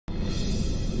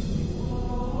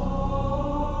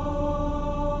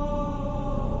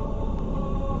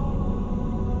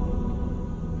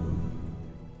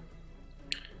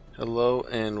Hello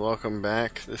and welcome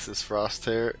back. This is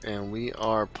Frosthair and we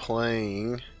are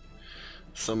playing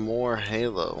some more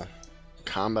Halo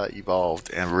Combat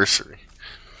Evolved Anniversary.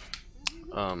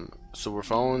 So we're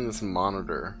following this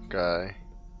monitor guy.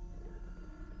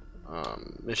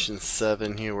 Mission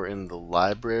 7 here, we're in the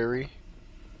library.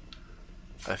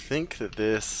 I think that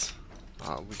this,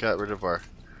 we got rid of our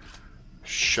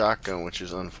shotgun, which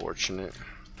is unfortunate.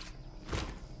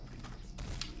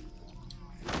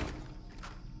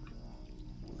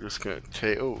 We're just gonna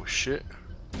take, oh shit.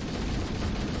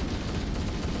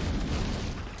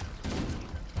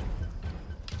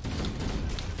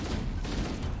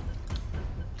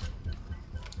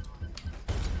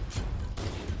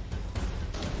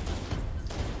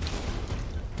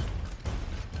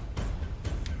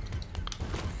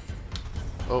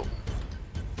 Oh.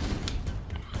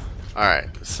 Alright,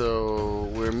 so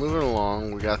we're moving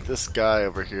along. We got this guy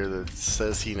over here that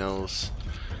says he knows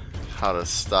how to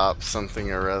stop something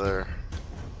or other.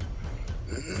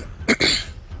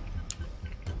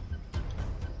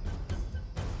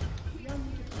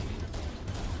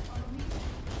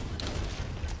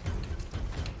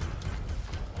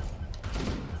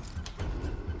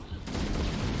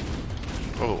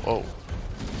 Oh.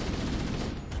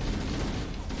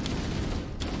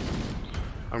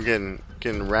 I'm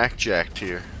getting rack-jacked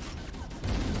here.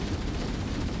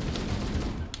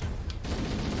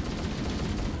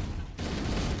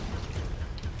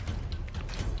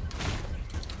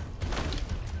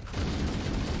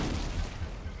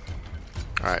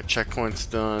 Alright, checkpoint's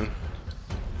done.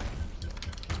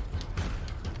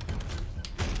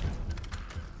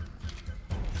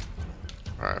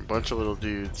 Alright, bunch of little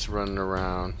dudes running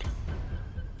around.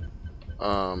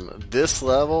 This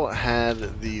level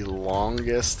had the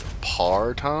longest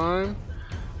par time,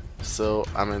 so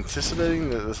I'm anticipating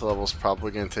that this level is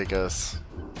probably going to take us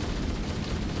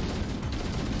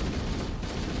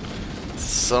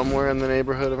somewhere in the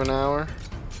neighborhood of an hour.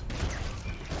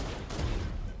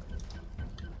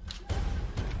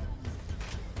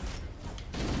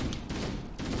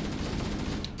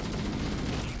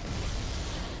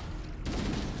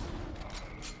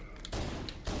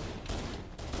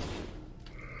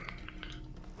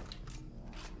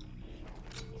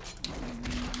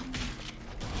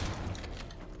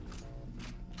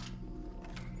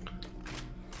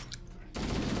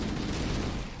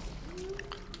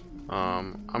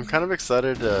 I'm kind of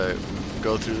excited to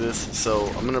go through this, so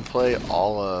I'm gonna play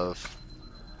all of.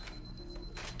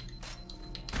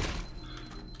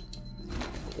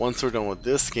 Once we're done with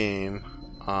this game,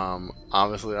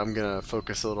 obviously I'm gonna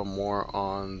focus a little more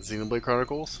on Xenoblade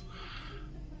Chronicles.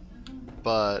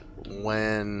 But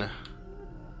when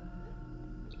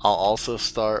I'll also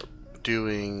start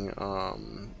doing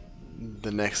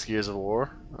the next Gears of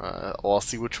War. I'll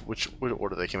see which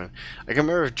order they came in. I can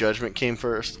remember if Judgment came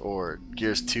first or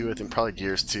Gears 2. I think probably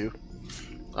Gears 2.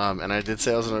 And I did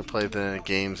say I was going to play the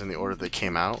games in the order they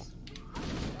came out,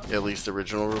 at least the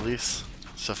original release.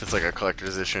 So if it's like a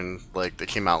collector's edition, like they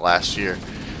came out last year,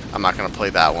 I'm not going to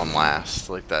play that one last.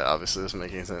 Like that obviously doesn't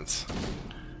make any sense.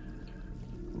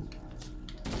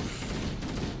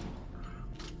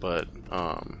 But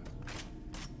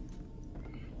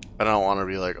I don't want to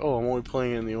be like, oh, I'm only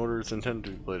playing in the order it's intended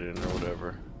to be played in, or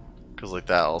whatever. Because, like,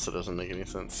 that also doesn't make any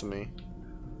sense to me.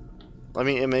 I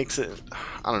mean, it makes it,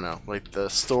 I don't know, like, the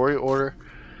story order.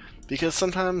 Because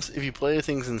sometimes, if you play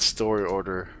things in story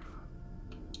order,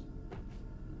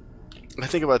 I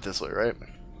think about it this way, right?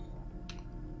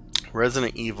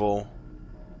 Resident Evil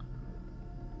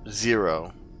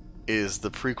 0 is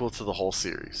the prequel to the whole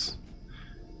series.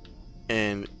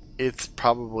 And it's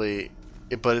probably...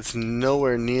 but it's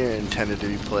nowhere near intended to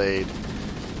be played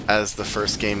as the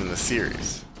first game in the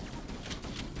series.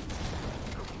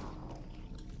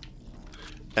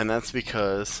 And that's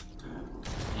because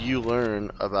you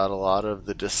learn about a lot of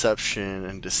the deception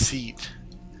and deceit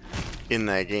in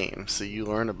that game. So you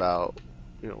learn about,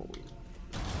 you know,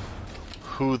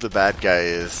 who the bad guy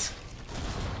is.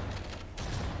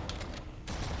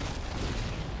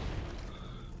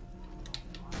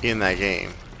 In that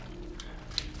game.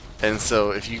 And so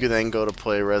if you could then go to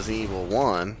play Resident Evil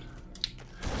 1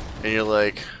 and you're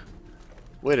like,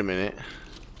 wait a minute,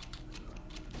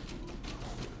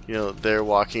 you know, they're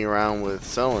walking around with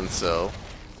so-and-so,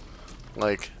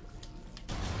 like,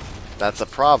 that's a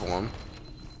problem.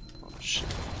 Oh, shit.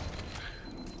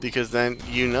 Because then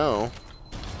you know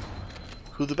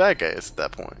who the bad guy is at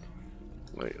that point.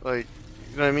 Like,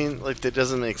 you know what I mean? Like, that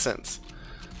doesn't make sense.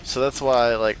 So that's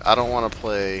why, like, I don't want to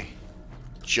play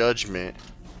Judgment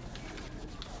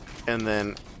and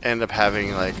then end up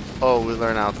having like, oh, we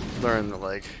learn that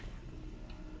like,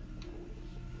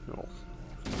 you know,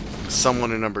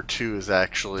 someone in number 2 is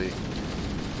actually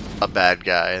a bad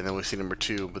guy, and then we see number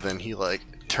 2, but then he like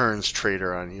turns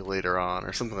traitor on you later on,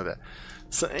 or something like that.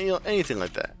 So anything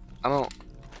like that. I don't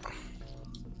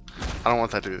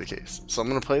want that to be the case. So I'm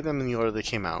gonna play them in the order they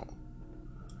came out.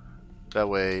 That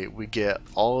way we get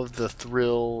all of the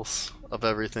thrills of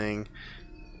everything.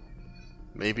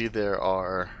 Maybe there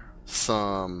are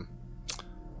some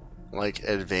like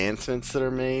advancements that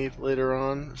are made later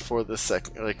on for the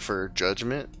second, like for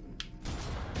Judgment,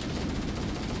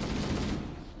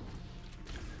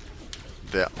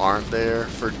 that aren't there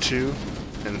for 2,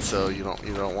 and so you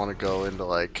don't want to go into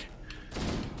like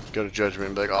go to Judgment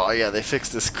and be like, oh yeah, they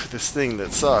fixed this thing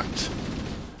that sucked,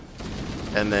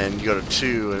 and then you go to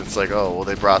 2 and it's like, oh well,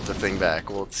 they brought the thing back.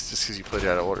 Well, it's just because you put it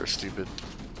out of order, stupid.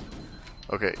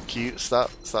 Okay,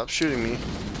 stop shooting me.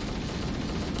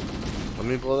 Let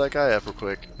me blow that guy up real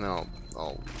quick. No,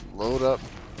 I'll load up.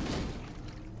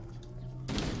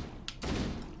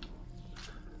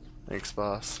 Thanks,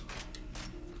 boss.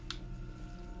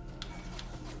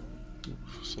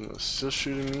 Someone's still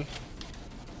shooting me.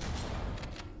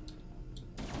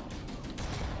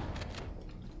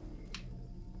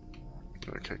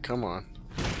 Okay, come on.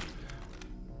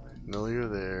 No, you're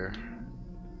there.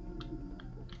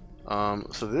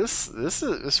 So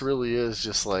this really is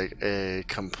just like a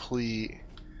complete.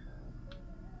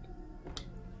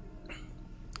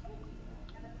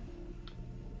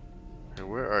 Hey,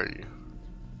 where are you?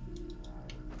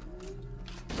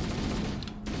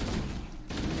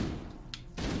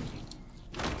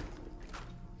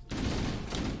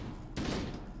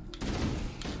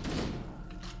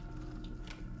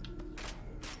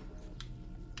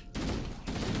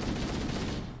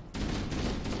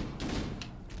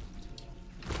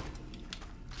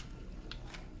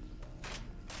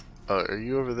 Oh, are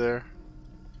you over there?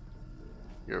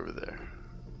 You're over there.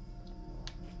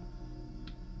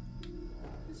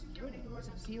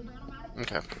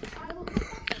 Okay.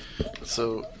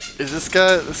 So, is this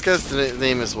guy's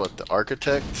name is what? The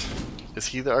Architect? Is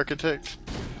he the Architect?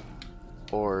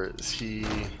 Or is he...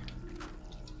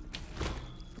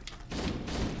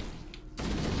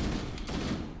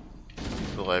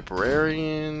 the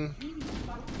Librarian?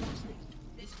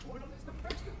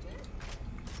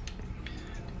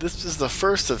 This is the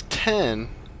first of 10.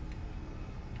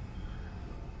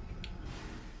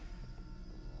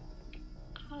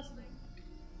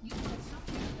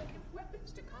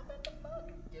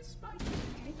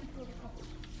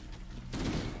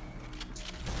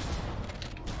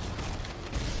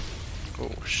 Oh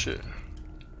shit.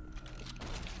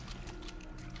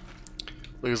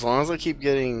 Look, as long as I keep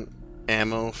getting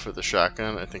ammo for the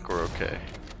shotgun, I think we're okay.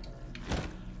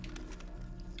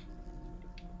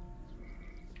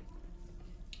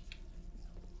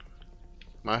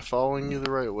 Am I following you the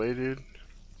right way, dude?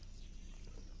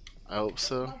 I hope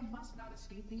so.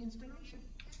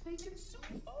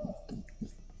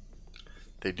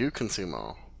 They do consume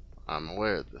all. I'm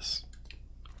aware of this.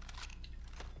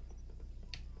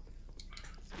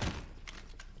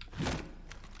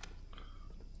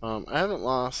 I haven't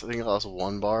lost, I think I lost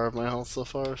 1 bar of my health so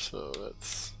far, so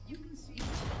that's...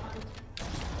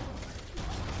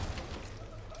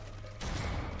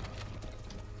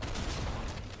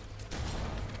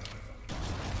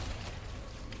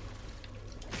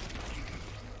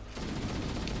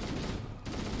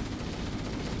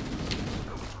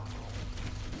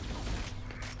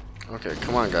 Okay,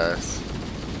 come on guys.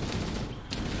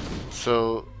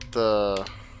 So,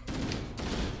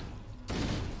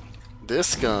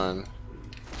 this gun,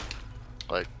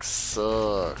 like,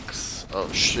 sucks. Oh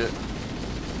shit.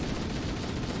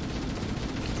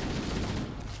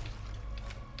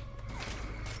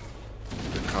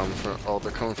 They're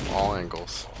coming from all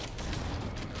angles.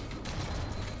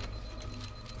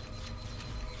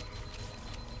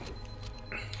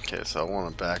 Okay, so I want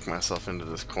to back myself into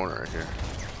this corner right here.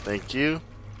 Thank you.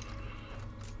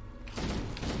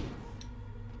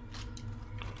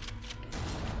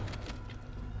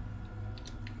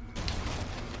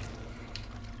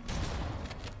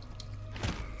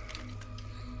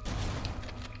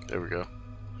 There we go.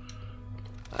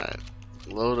 Alright,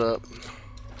 load up.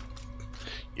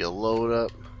 You load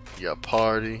up, you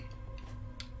party.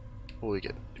 Well,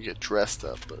 you get dressed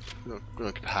up, but we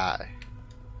don't get high.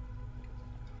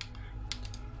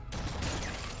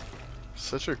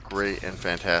 Such a great and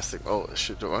fantastic. Oh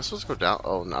shit! Am I supposed to go down?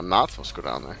 Oh, no, I'm not supposed to go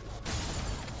down there.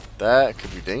 That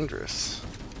could be dangerous.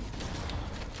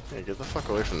 Hey, get the fuck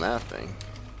away from that thing.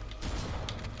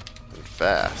 And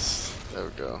fast. There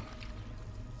we go.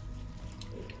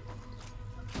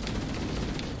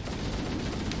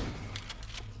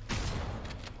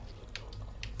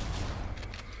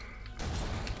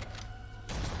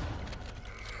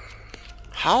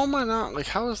 How am I not, like,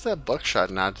 how is that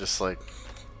buckshot not just, like,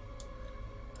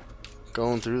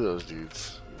 going through those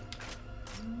dudes?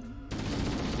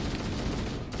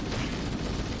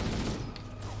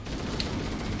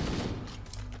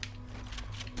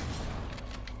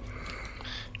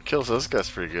 Kills those guys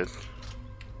pretty good.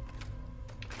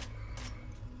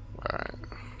 Alright.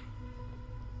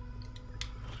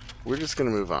 We're just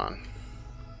gonna move on.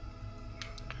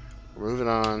 We're moving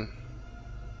on.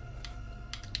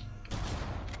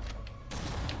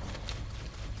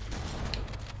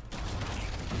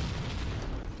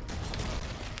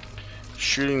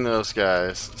 Shooting those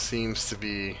guys seems to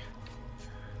be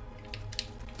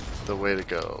the way to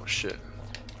go. Shit.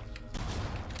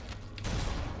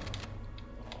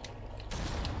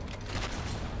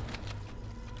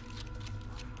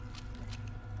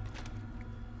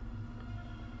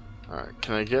 Alright,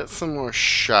 can I get some more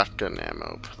shotgun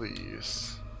ammo,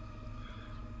 please?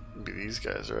 Be these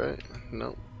guys, right?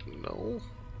 Nope. No.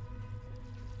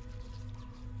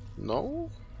 No?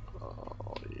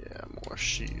 Oh, yeah, more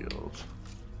shield.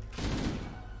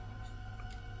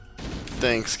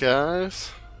 Thanks,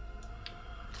 guys.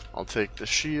 I'll take the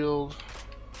shield.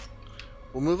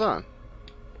 We'll move on.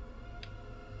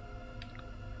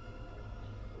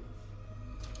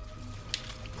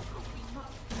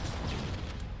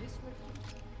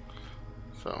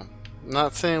 So,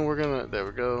 not saying we're gonna. There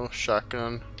we go.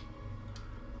 Shotgun.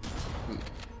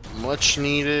 Much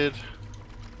needed.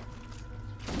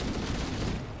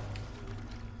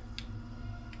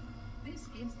 This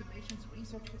installation's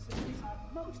research facilities are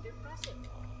most impressive.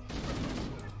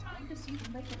 Time to see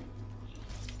them make it.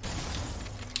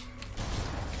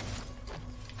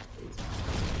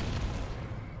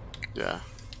 Yeah.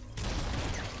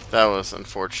 That was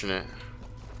unfortunate.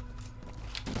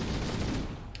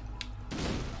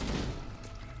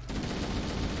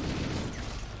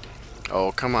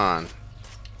 Oh, come on.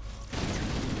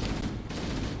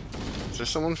 Is there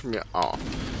someone from me? Oh.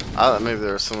 I thought maybe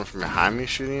there was someone from behind me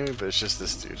shooting me, but it's just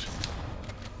this dude.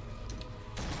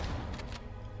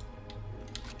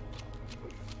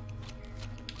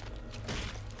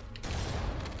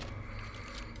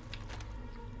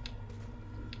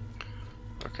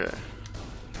 Okay.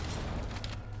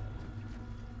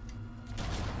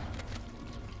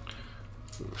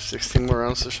 Ooh, 16 more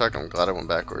rounds to shotgun. I'm glad I went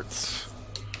backwards.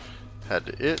 Had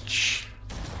to itch.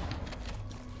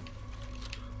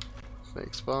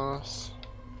 Thanks, boss.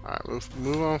 Alright,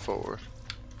 move on forward.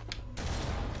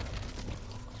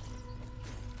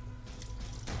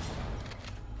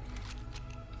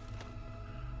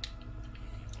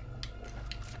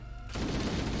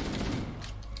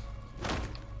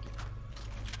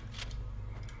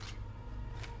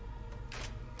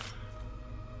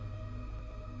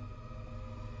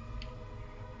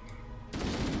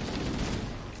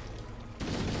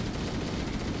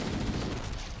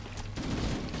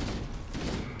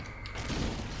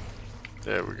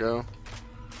 There we go.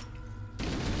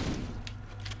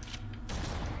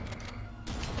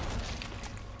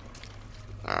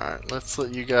 Alright, let's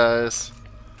let you guys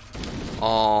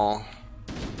all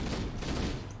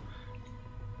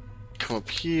come up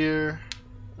here.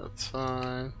 That's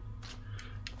fine.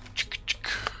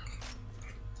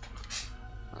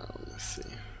 Let me see.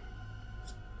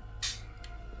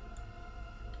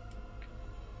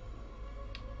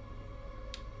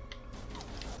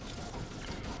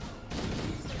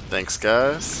 Thanks,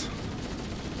 guys.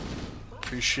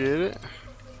 Appreciate it.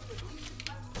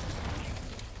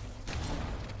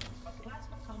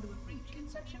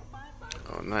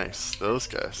 Oh, nice. Those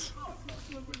guys.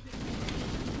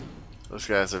 Those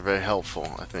guys are very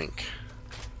helpful, I think.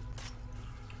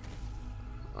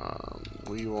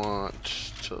 We want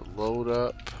to load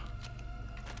up.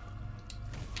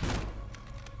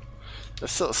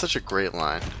 That's such a great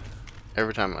line.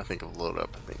 Every time I think of load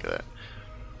up, I think of that.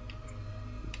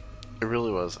 It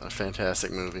really was a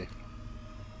fantastic movie.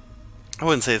 I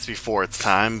wouldn't say it's before its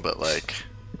time, but like,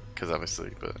 because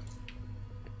obviously, but.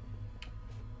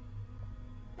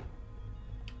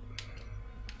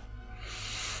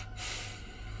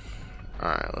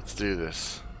 Alright, let's do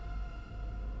this.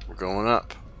 We're going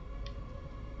up.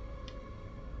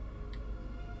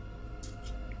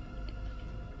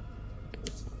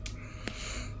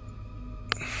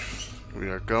 We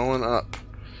are going up.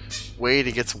 Wait,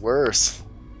 it gets worse.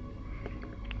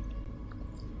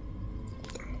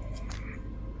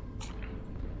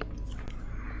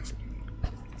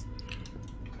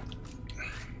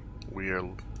 We are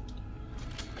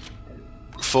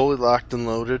fully locked and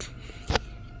loaded.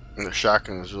 And the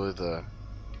shotgun is really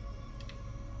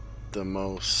the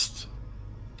most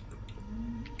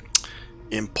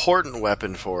important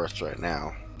weapon for us right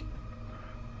now.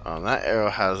 That arrow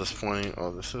has us pointing.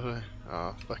 Oh, this way.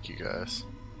 Oh, fuck you guys.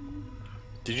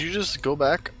 Did you just go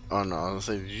back? Oh no, I was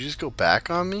gonna say, did you just go back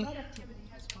on me? That activity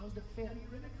has caused a failure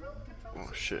in the drone control.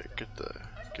 Oh shit, get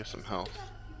some health.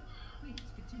 Please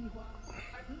continue on.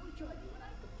 I will join you when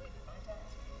I've completed my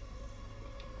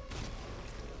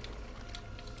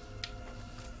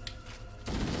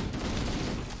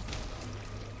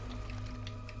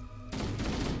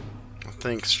task.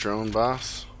 Thanks, drone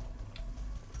boss.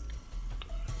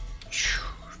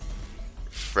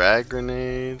 Frag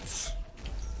grenades.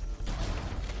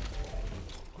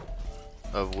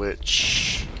 Of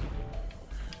which...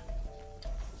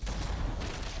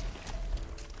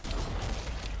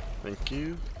 Thank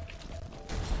you.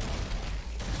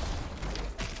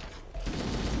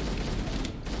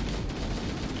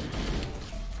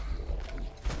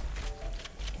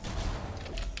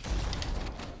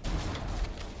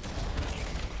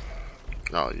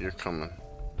 Oh, you're coming.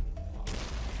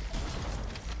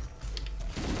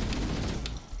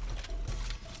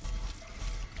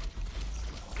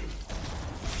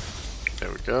 There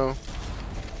we go.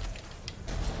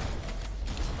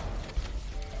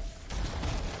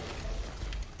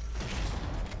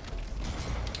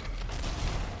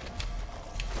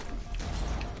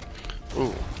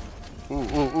 Ooh. Ooh,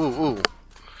 ooh, ooh, ooh.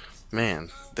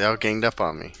 Man, they all ganged up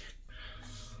on me.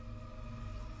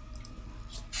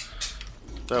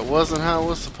 That wasn't how it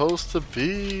was supposed to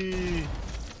be.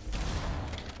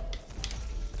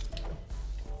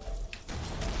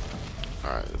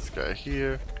 Alright, this guy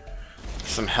here.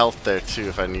 Some health there too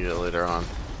if I need it later on.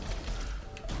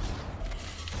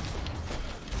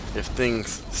 If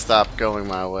things stop going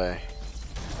my way.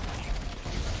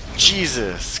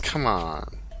 Jesus, come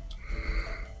on.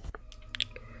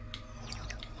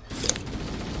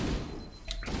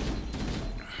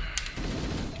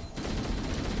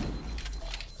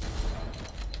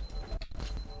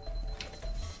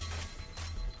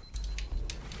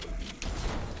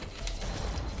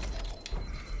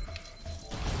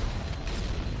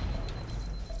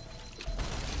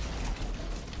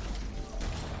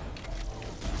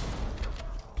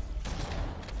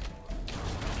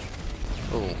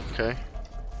 Oh, okay.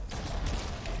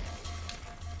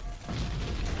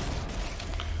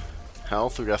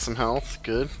 Health, we got some health.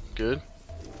 Good, good.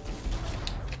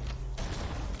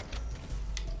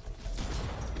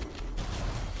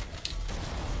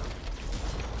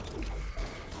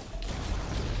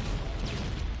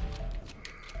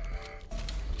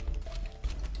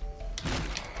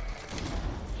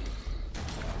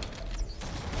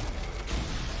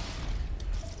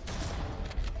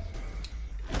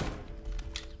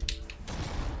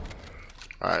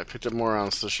 Alright, picked up more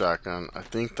rounds to the shotgun. I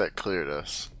think that cleared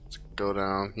us. Let's go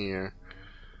down here.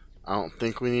 I don't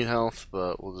think we need health,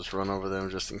 but we'll just run over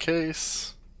them just in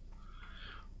case.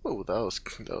 Oh, that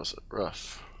was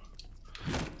rough.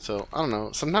 So, I don't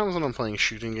know. Sometimes when I'm playing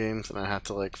shooting games and I have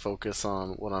to like focus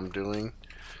on what I'm doing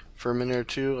for a minute or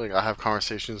two, like I'll have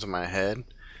conversations in my head and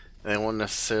they won't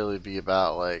necessarily be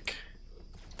about like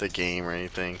the game or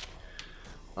anything.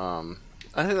 I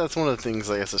think that's one of the things,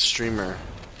 like, as a streamer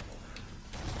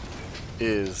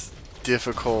is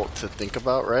difficult to think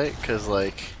about, right? Because,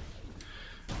 like,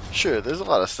 sure, there's a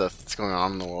lot of stuff that's going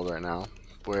on in the world right now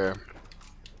where,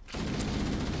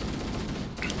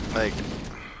 like,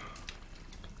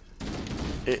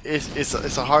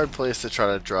 it's a hard place to try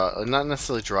to draw, not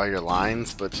necessarily draw your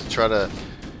lines, but to try to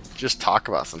just talk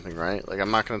about something, right? Like,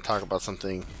 I'm not going to talk about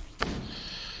something,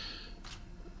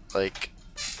 like,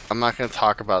 I'm not going to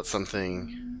talk about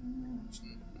something,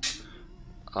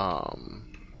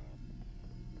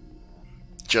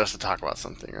 just to talk about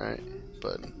something, right?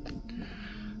 But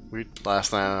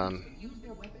last night on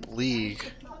League,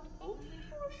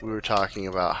 we were talking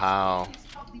about how,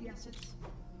 you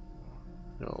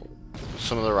know,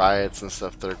 some of the riots and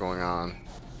stuff that are going on,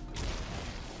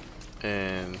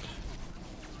 and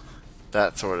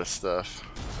that sort of stuff,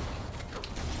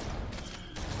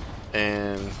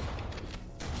 and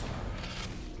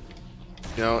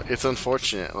you know, it's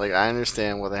unfortunate. Like, I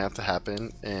understand why they have to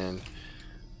happen, and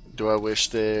do I wish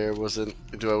there was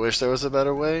a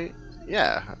better way?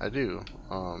 Yeah, I do.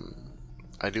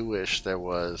 I do wish there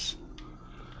was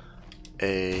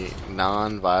a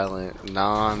non-violent,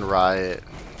 non-riot,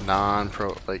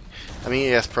 non-pro, like, I mean,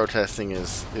 yes, protesting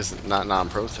is not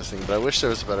non-protesting, but I wish there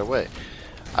was a better way.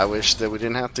 I wish that we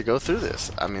didn't have to go through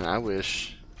this. I mean, I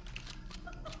wish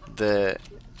that,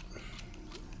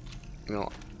 you know,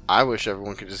 I wish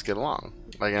everyone could just get along.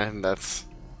 Like, I think that's,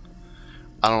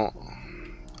 I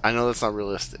know that's not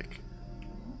realistic,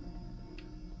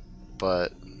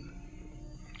 but,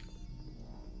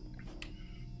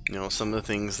 you know, some of the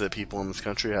things that people in this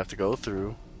country have to go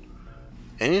through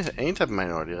any type of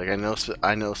minority. Like I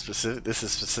know specific. This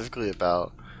is specifically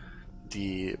about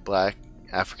the Black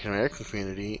African American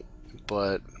community,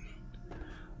 but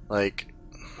like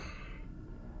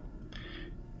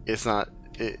it's not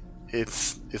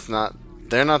it's not.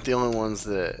 They're not the only ones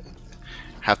that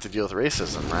have to deal with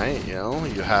racism, right? You know,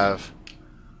 you have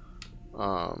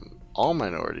all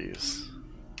minorities.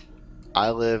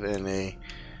 I live in a,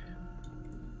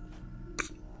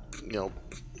 you know,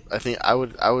 I think I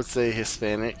would say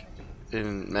Hispanic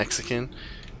and Mexican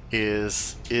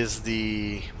is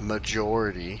the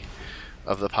majority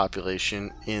of the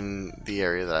population in the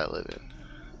area that I live in.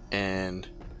 And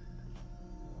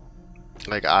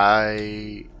like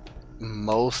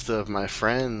most of my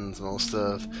friends, most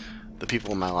of the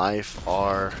people in my life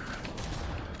are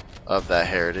of that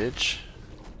heritage.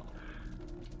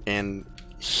 And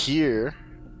here,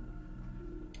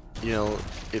 you know,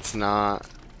 it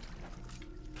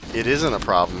isn't a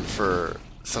problem for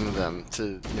some of them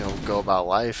to, you know, go about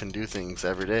life and do things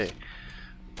every day.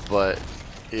 But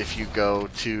if you go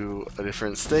to a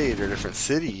different state or a different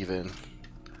city even,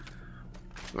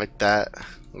 like that,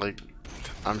 like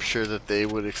I'm sure that they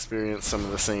would experience some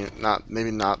of the same,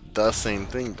 maybe not the same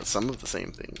thing, but some of the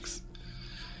same things.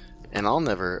 And I'll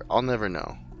never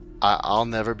know. I'll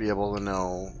never be able to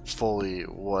know fully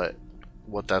what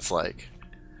that's like.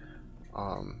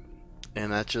 And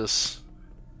that just,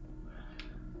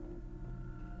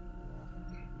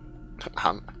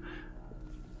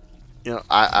 you know,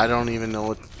 I don't even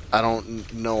know I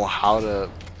don't know how to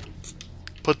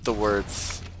put the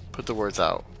words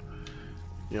out,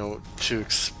 you know, to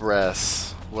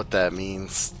express what that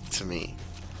means to me,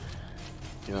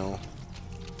 you know.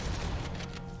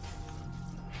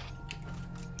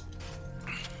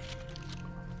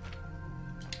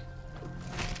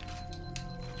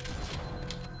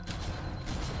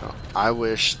 I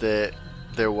wish that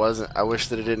there wasn't. I wish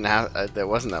that it didn't have. That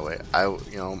wasn't that way.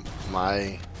 You know,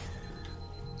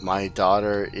 my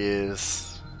daughter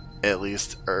is at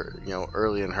least, you know,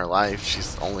 early in her life.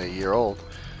 She's only a year old,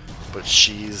 but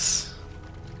she's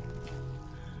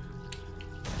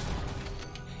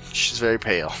very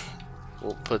pale.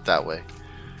 We'll put it that way.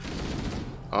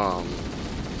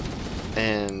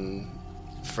 And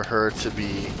for her to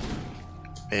be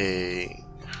a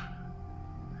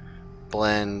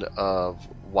blend of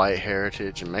white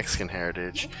heritage and Mexican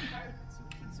heritage,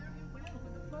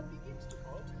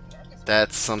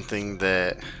 that's something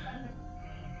that,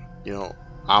 you know,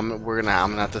 I'm gonna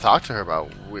have to talk to her about.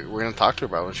 We're gonna talk to her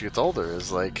about when she gets older.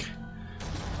 Is like,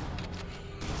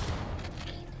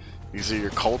 these are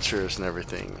your cultures and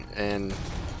everything, and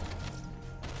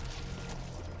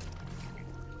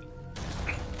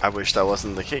I wish that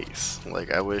wasn't the case.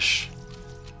 Like, I wish,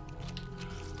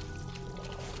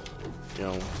 you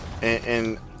know,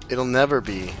 and it'll never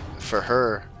be for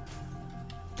her.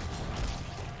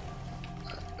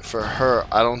 For her,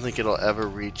 I don't think it'll ever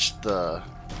reach the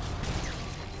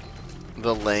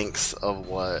lengths of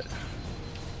what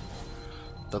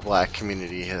the black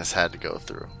community has had to go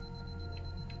through.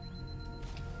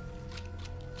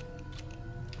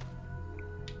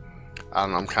 I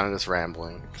don't know, I'm kind of just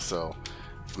rambling, so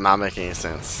it's not making any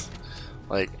sense.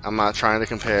 Like, I'm not trying to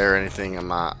compare anything. I'm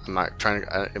not trying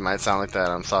to. It might sound like that.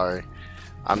 I'm sorry.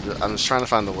 I'm just trying to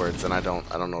find the words, and I don't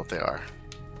know what they are.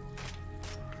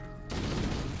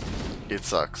 It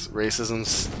sucks. Racism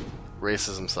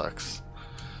sucks.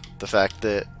 The fact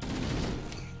that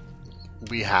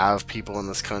we have people in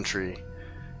this country,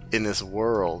 in this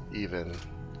world even,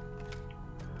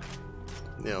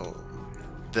 you know,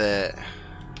 that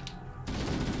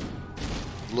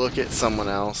look at someone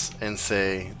else and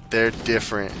say they're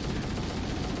different.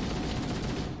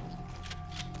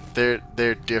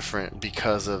 They're different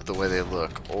because of the way they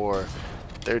look, or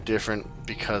they're different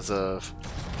because of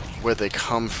where they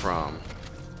come from.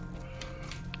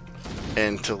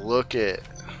 And to look at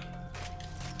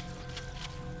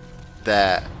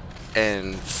that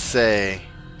and say,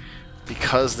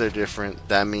 because they're different,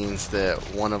 that means that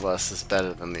one of us is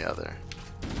better than the other.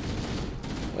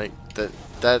 Like,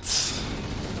 that's,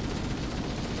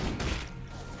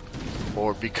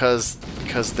 or because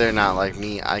they're not like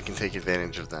me, I can take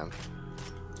advantage of them.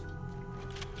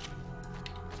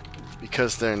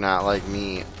 Because they're not like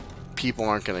me, people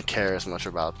aren't going to care as much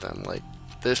about them. Like,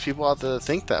 there's people out there that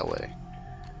think that way,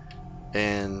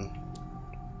 and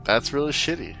that's really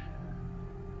shitty.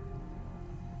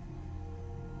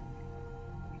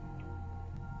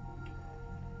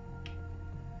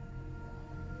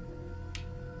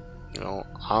 You know,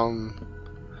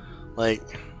 like,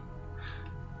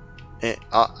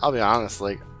 I'll be honest,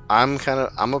 like, I'm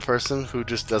a person who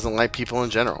just doesn't like people in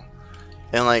general,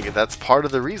 and like, that's part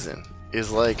of the reason.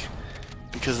 is like,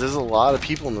 because there's a lot of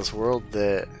people in this world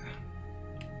that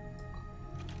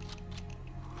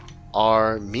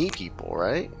are me people,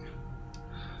 right?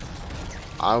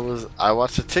 I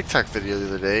watched a TikTok video the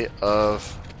other day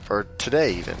or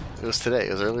today even. It was today.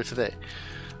 It was earlier today,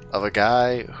 of a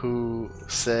guy who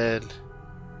said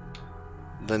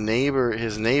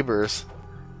his neighbors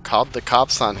called the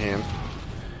cops on him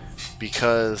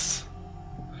because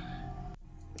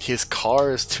his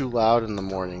car is too loud in the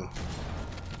morning,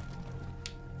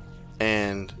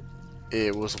 and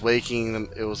it was waking them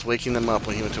up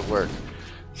when he went to work.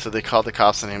 So they called the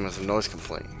cops on him as a noise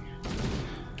complaint.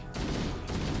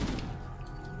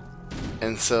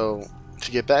 And so,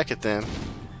 to get back at them,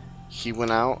 he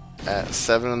went out at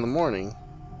 7 in the morning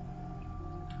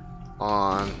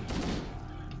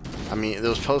it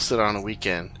was posted on a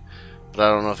weekend, but I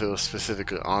don't know if it was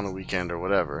specifically on a weekend or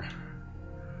whatever.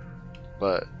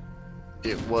 But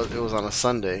it was on a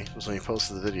Sunday, was when he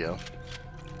posted the video.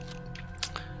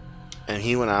 And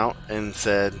he went out and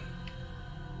started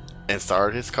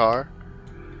his car,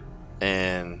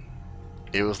 and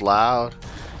it was loud,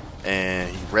 and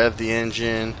he revved the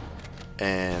engine,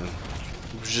 and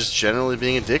he was just generally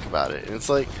being a dick about it. And it's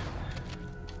like,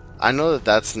 I know that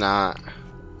that's not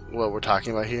what we're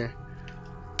talking about here,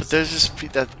 but there's just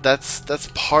that's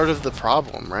part of the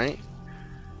problem, right?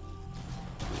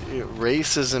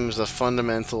 Racism is a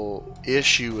fundamental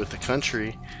issue with the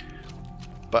country,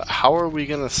 but how are we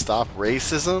gonna stop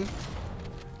racism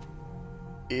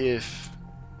if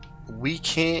we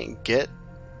can't get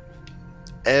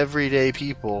everyday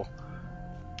people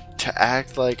to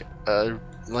act like a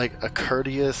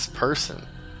courteous person,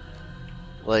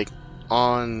 like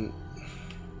on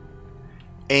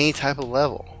any type of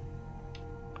level?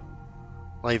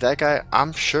 Like that guy,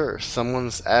 I'm sure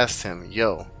someone's asked him,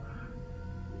 yo,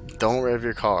 don't rev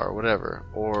your car or whatever,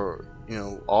 or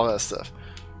all that stuff.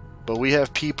 But they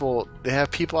have people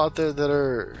out there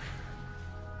that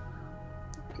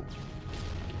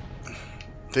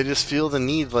they just feel the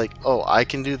need, like, oh, I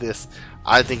can do this,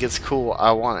 I think it's cool,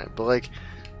 I want it. But like,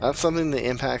 that's something that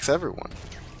impacts everyone.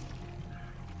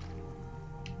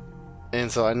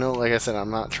 And so I know, like I said,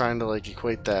 I'm not trying to like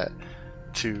equate that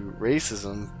to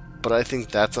racism, but I think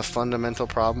that's a fundamental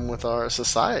problem with our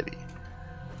society.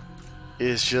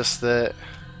 It's just that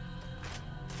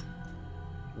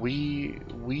we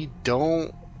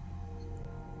don't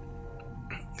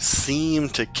seem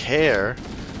to care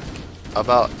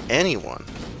about anyone.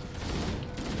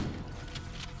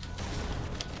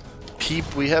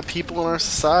 We have people in our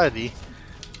society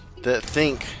that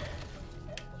think,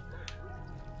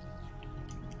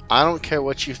 I don't care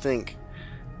what you think,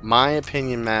 my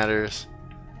opinion matters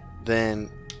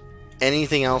than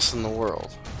anything else in the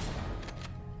world.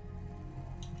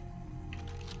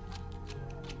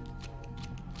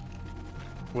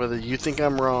 Whether you think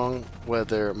I'm wrong,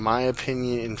 whether my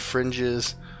opinion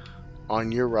infringes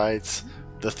on your rights,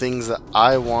 the things that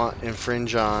I want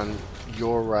infringe on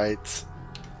your rights,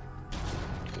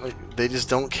 like, they just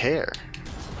don't care.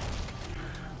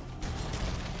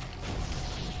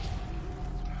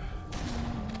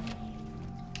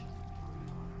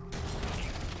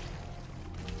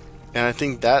 And I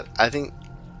think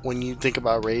when you think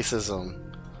about racism,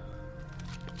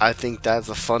 I think that's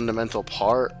a fundamental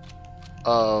part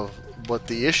of what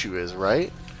the issue is,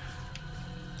 right?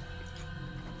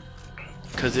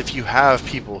 Because if you have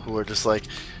people who are just like,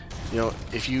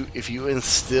 if you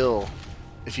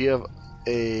have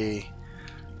a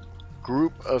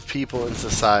group of people in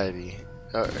society,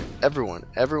 everyone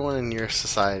in your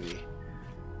society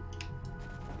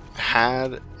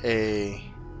had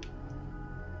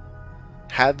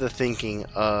the thinking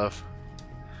of,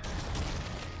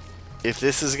 if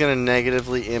this is going to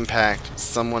negatively impact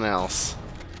someone else,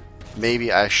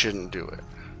 maybe I shouldn't do it.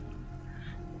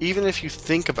 Even if you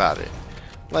think about it,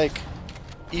 like,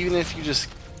 even if you just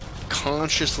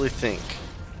consciously think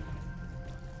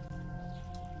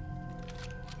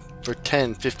for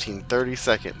 10, 15, 30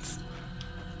 seconds,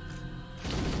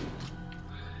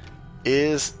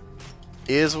 is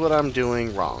what I'm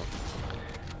doing wrong?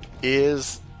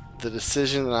 Is the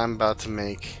decision that I'm about to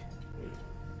make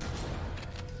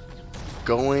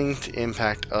going to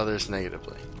impact others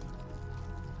negatively?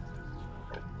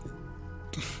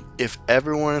 If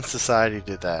everyone in society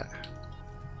did that,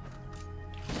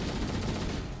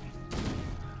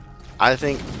 I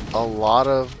think a lot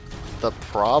of the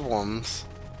problems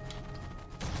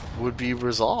would be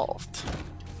resolved.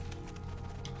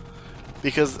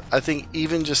 Because I think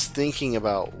even just thinking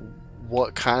about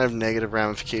what kind of negative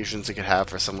ramifications it could have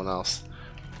for someone else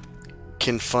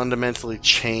can fundamentally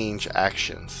change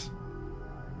actions.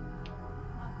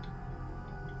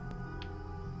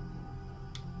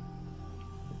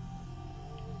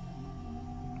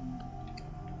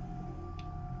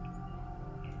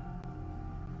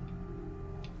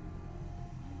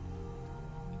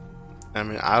 I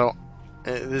mean, I don't.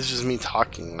 This is just me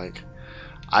talking. Like,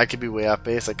 I could be way off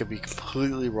base. I could be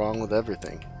completely wrong with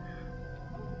everything.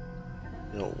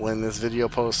 You know, when this video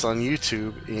posts on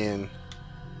YouTube in,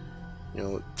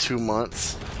 2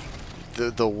 months,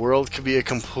 the world could be a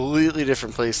completely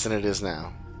different place than it is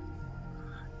now.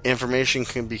 Information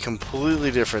can be completely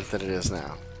different than it is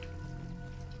now.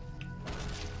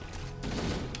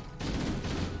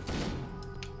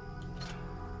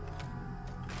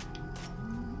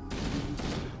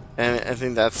 And I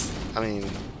think that's,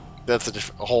 that's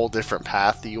a whole different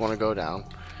path that you want to go down.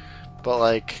 But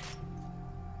like,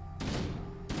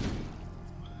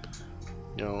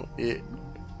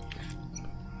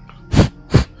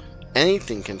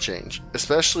 anything can change,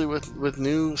 especially with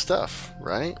new stuff,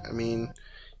 right? I mean,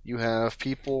 you have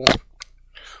people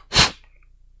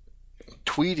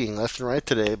tweeting left and right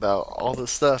today about all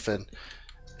this stuff,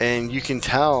 and you can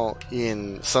tell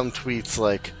in some tweets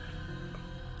like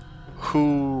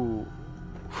who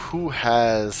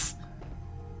has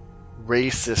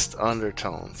racist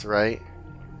undertones, right?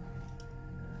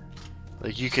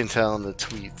 Like, you can tell in the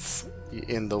tweets,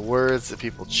 in the words that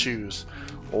people choose,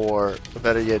 or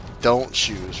better yet, don't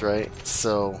choose, right?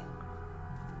 So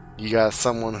you got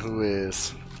someone who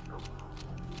is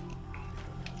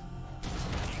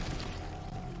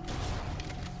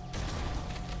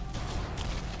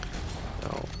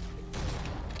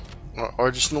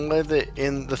or just in the way that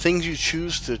in the things you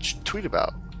choose to tweet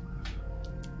about.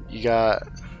 You got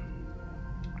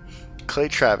Clay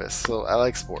Travis, so I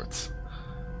like sports,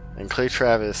 and Clay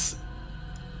Travis,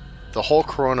 the whole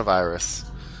coronavirus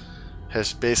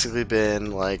has basically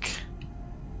been like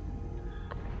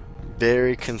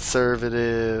very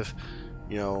conservative.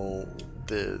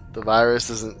 The virus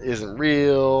isn't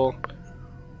real.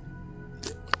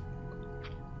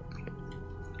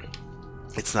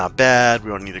 It's not bad. We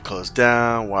don't need to close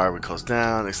down. Why are we closed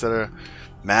down, etc.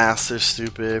 Masks are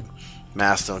stupid.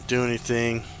 Masks don't do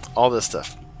anything. All this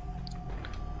stuff.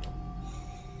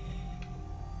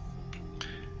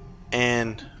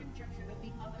 And Conjecture that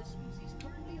the other species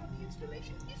currently on the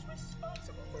installation is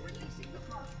responsible for releasing the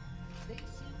flood. They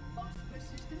seem most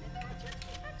persistent in their attempts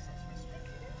to access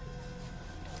restricted areas.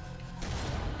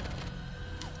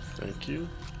 thank you.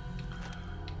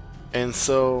 And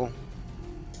so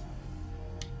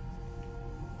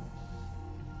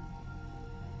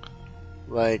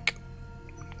like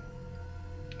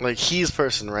he's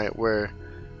person, right, where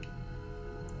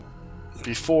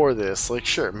before this, like,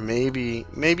 sure, maybe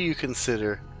you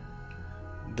consider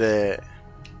that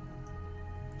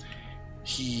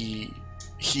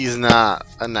he's not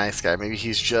a nice guy. Maybe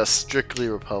he's just strictly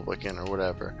Republican or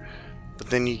whatever. But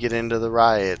then you get into the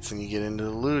riots and you get into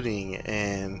the looting,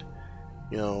 and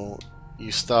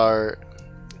you start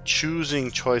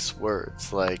choosing choice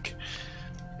words, like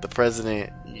the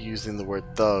president using the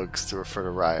word thugs to refer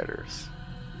to rioters.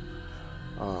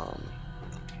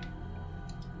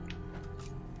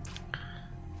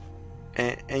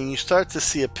 And you start to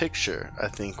see a picture, I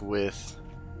think, with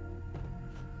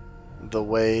the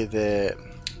way that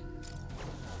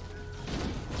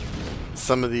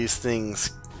some of these things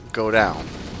go down.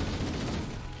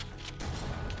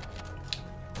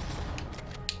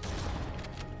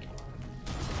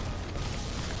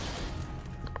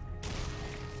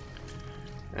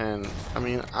 And I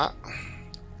mean,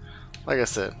 like I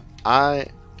said,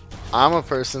 I'm a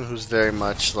person who's very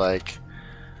much like,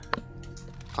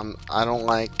 I don't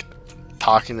like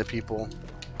talking to people.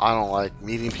 I don't like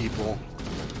meeting people.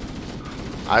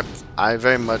 I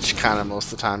very much kind of most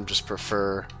of the time just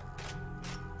prefer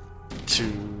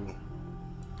to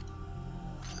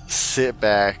sit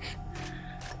back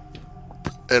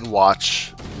and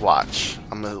watch.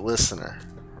 I'm a listener,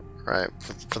 right?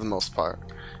 For the most part.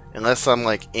 Unless I'm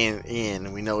like in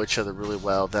and we know each other really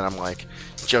well, then I'm like,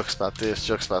 jokes about this,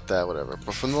 jokes about that, whatever.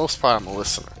 But for the most part, I'm a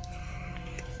listener.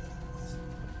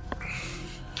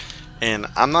 And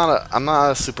I'm not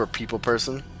a super people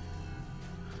person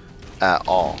at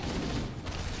all.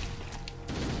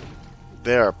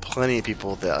 There are plenty of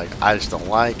people that like I just don't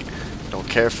like, don't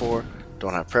care for,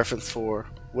 don't have preference for,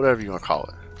 whatever you want to call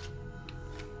it.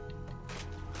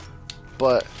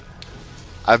 But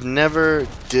I've never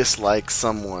disliked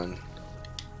someone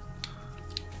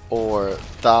or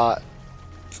thought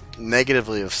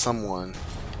negatively of someone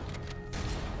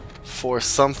for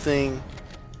something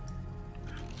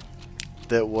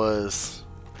that was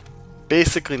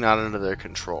basically not under their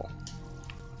control,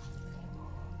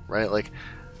 right? Like,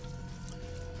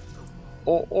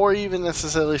 or even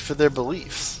necessarily for their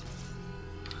beliefs.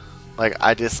 Like,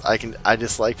 I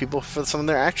dislike people for some of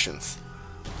their actions,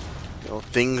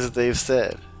 things that they've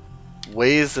said,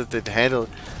 ways that they've handled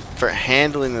for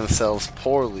handling themselves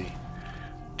poorly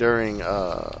during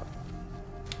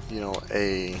you know,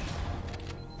 a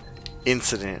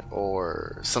incident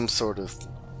or some sort of,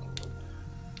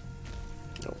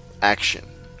 you know, action.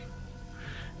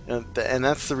 And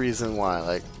that's the reason why,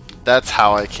 like, that's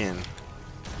how I can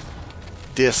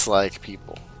dislike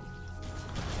people.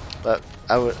 But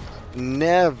I would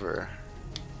never,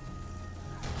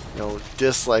 you know,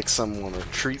 dislike someone or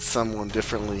treat someone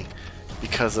differently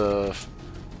because of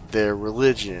their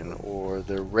religion or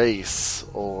their race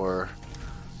or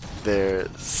their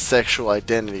sexual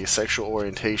identity, sexual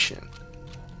orientation.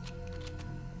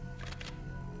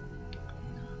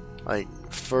 Like,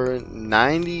 for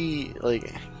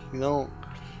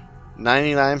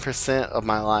 99% of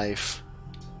my life,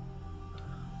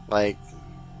 like,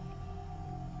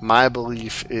 my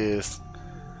belief is,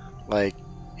 like,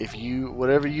 if you,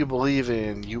 whatever you believe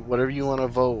in, whatever you want to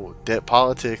vote,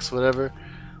 politics, whatever,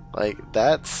 like,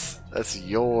 that's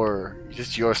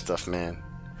just your stuff, man.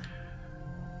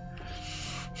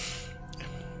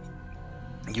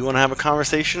 You want to have a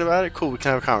conversation about it? Cool, we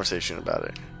can have a conversation about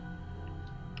it.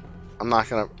 I'm not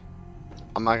gonna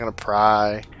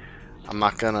pry. I'm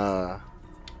not gonna,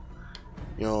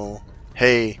 you know,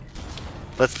 hey,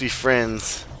 let's be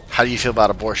friends. How do you feel about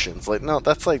abortions? Like, no,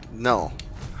 that's like, no.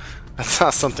 That's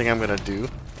not something I'm gonna do.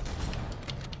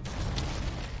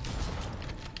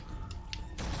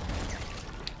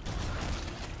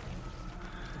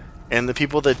 And the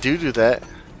people that do that,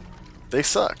 they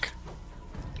suck.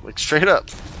 Like, straight up.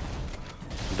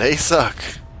 They suck.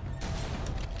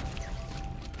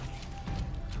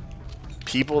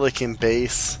 People that can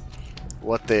base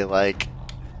what they like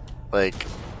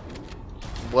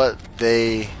what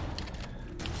they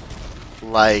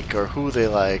like, or who they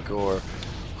like, or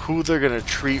who they're gonna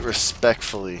treat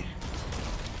respectfully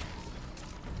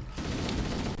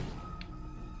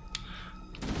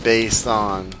based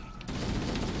on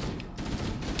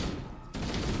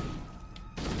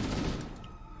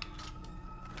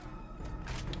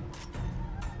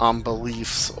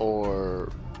beliefs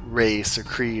or race or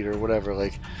creed or whatever,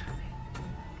 like,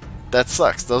 that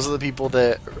sucks. Those are the people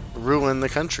that ruin the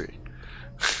country.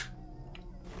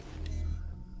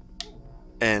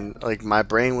 And, like, my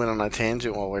brain went on a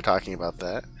tangent while we're talking about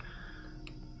that,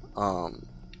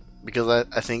 because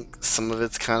I think some of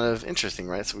it's kind of interesting,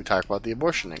 right? So we talk about the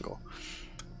abortion angle.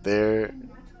 There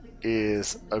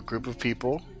is a group of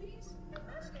people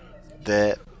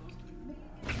that,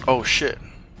 oh shit,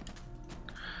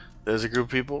 there's a group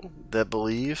of people that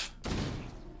believe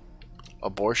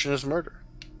abortion is murder.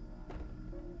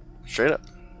 Straight up.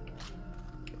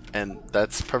 And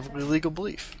that's perfectly legal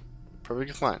belief.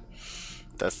 Perfectly fine.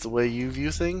 That's the way you view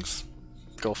things.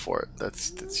 Go for it.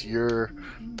 That's your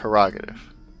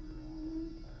prerogative.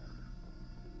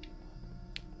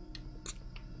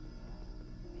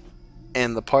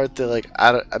 And the part that, like,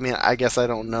 I mean, I guess I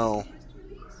don't know.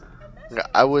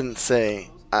 I wouldn't say.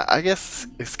 I guess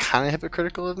it's kind of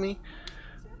hypocritical of me,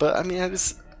 but I mean,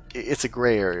 it's a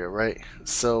gray area, right?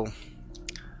 So,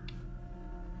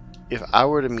 if I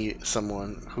were to meet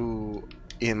someone who,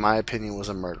 in my opinion, was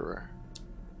a murderer,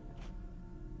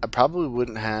 I probably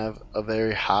wouldn't have a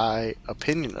very high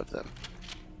opinion of them.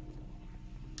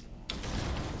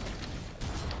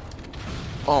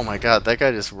 Oh my god, that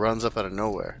guy just runs up out of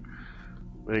nowhere.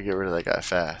 We gotta get rid of that guy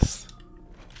fast.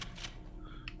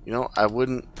 You know, I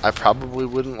probably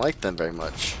wouldn't like them very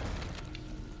much.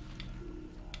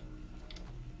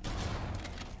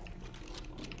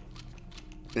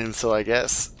 And so I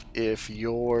guess if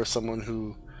you're someone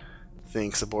who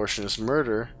thinks abortion is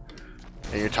murder,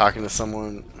 and you're talking to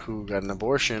someone who got an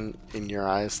abortion, in your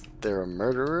eyes, they're a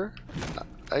murderer,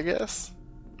 I guess.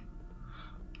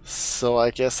 So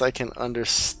I guess I can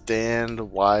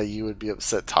understand why you would be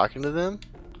upset talking to them.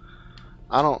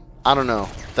 I don't know.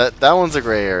 That one's a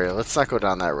gray area. Let's not go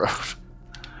down that road.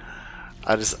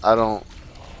 I don't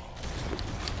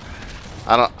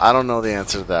know the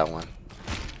answer to that one.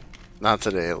 Not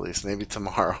today, at least. Maybe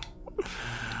tomorrow.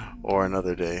 Or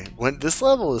another day. When this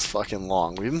level is fucking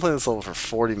long. We've been playing this level for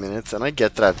 40 minutes, and I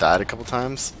get that I've died a couple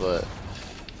times, but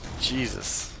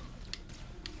Jesus.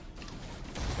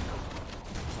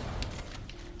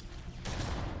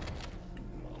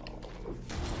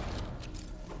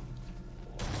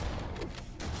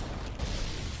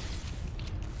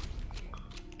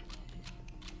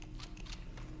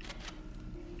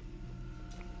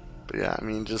 But yeah, I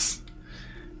mean, just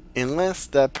unless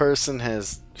that person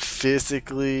has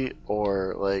physically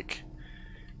or like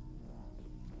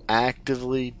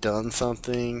actively done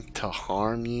something to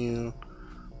harm you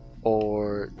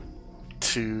or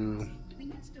to,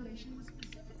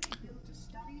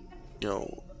 you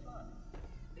know,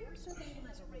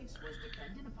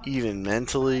 even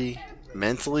mentally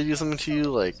do something to you,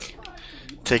 like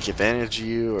take advantage of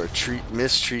you or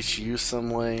mistreat you some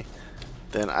way,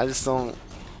 then I just don't.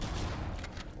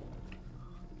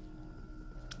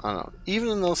 I don't know. Even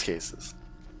in those cases,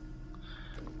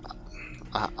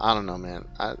 I don't know, man.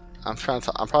 I'm trying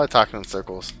to. I'm probably talking in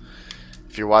circles.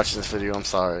 If you're watching this video, I'm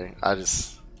sorry. I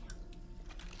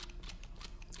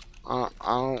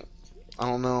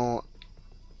don't know.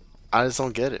 I just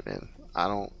don't get it, man. I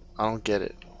don't get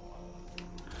it.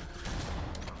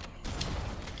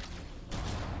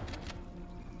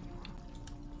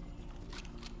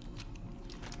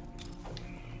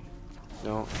 You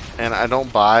know, and I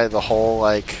don't buy the whole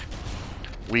like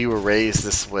we were raised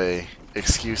this way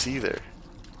excuse either.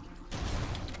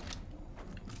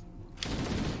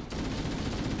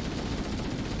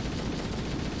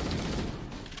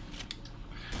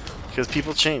 Because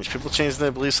people change. People change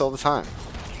their beliefs all the time.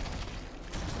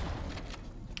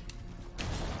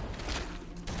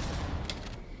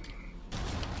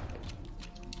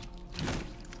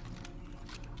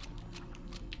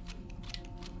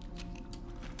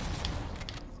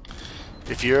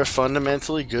 If you're a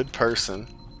fundamentally good person,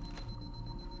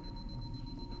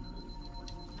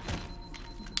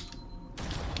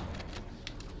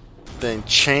 then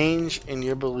change in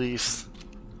your beliefs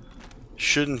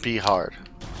shouldn't be hard.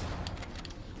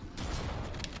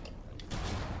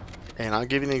 And I'll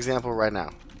give you an example right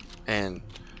now. And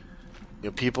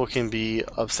people can be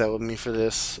upset with me for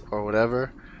this or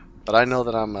whatever, but I know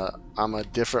that I'm a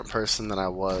different person than I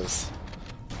was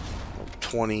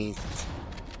 20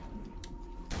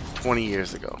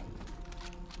 years ago.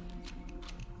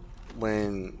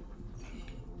 When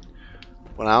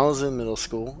I was in middle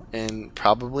school and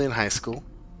probably in high school,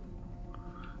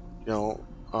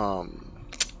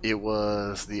 it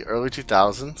was the early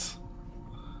 2000s,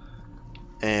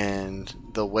 and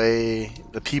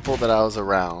the people that I was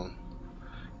around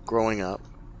growing up,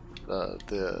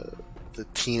 the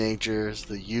teenagers,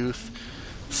 the youth,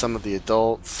 some of the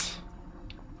adults,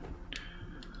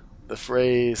 the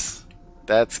phrase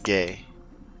 "that's gay"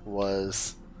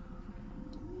 was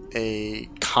a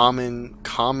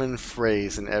common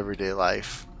phrase in everyday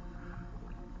life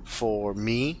for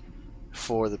me,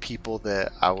 for the people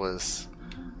that I was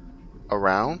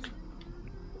around,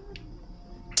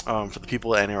 for the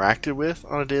people I interacted with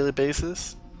on a daily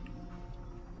basis.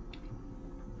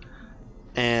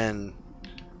 And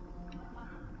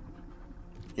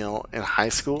in high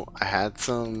school I had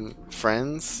some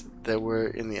friends that were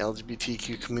in the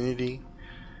LGBTQ community.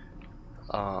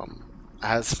 I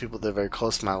had some people that are very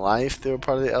close to my life that were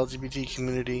part of the LGBT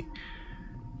community,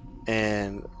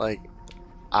 and like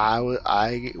I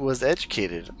was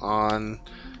educated on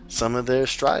some of their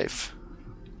strife.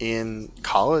 In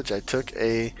college, I took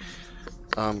a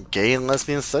gay and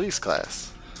lesbian studies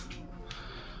class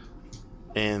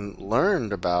and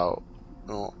learned about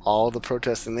all the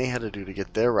protesting they had to do to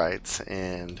get their rights.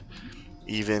 And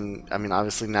even, I mean,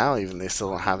 obviously now even they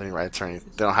still don't have any rights or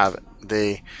anything.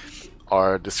 They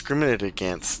are discriminated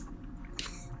against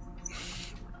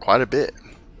quite a bit.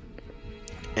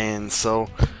 And so,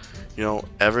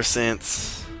 ever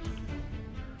since,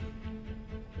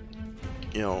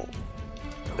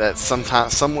 that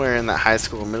somewhere in that high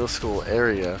school or middle school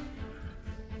area,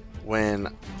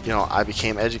 when, I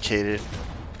became educated,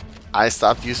 I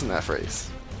stopped using that phrase.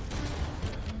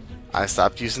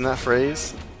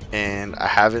 And I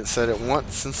haven't said it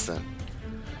once since then.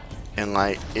 And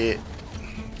like it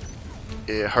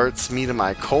hurts me to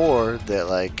my core that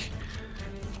like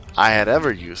I had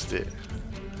ever used it,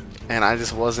 and I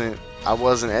wasn't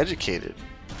educated.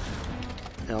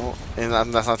 And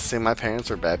that's not to say my parents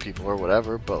were bad people or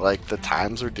whatever, but like the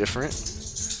times were different,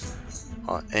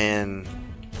 and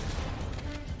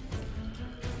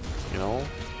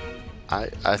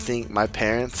I think my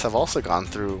parents have also gone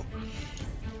through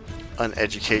an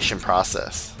education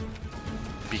process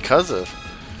because of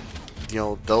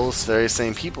those very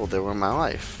same people that were in my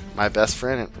life. My best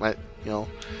friend, my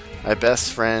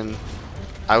best friend,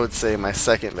 I would say my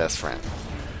second best friend.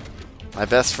 My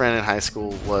best friend in high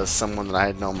school was someone that I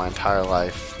had known my entire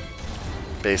life,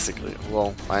 basically.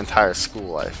 Well, my entire school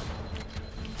life.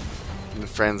 Been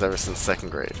friends ever since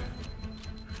second grade.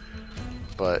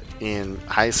 But in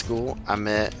high school, I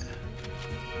met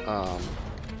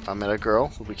a girl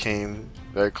who became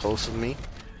very close with me,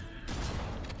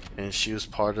 and she was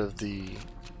part of the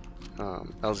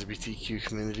LGBTQ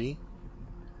community.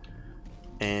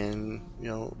 And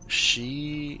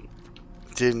she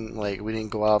didn't we didn't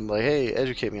go out and hey,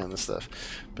 educate me on this stuff,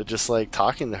 but just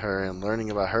talking to her and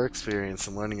learning about her experience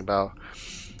and learning about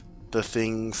the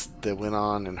things that went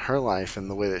on in her life and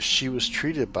the way that she was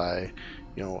treated by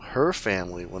you know, her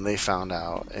family when they found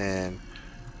out, and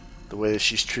the way that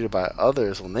she's treated by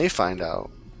others when they find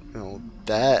out, you know,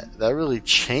 that really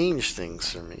changed things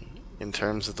for me in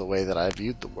terms of the way that I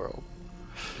viewed the world.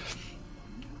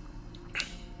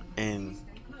 And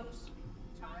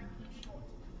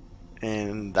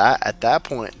that at that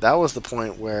point, that was the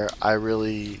point where I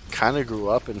really kind of grew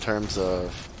up in terms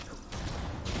of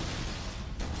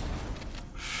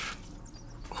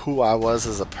who I was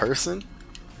as a person,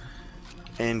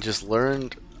 and just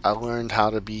I learned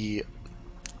how to be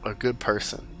a good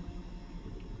person.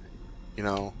 You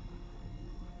know,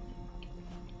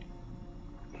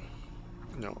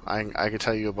 I could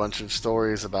tell you a bunch of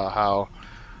stories about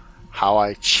how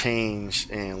I changed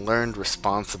and learned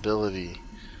responsibility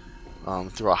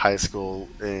throughout high school,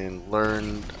 and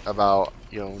learned about,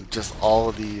 you know, just all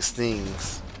of these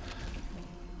things.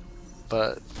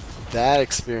 But that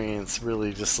experience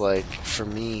really just, like, for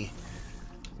me,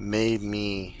 made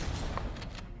me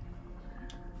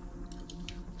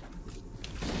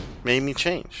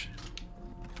change.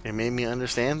 It made me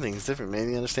understand things different. Made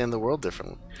me understand the world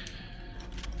differently.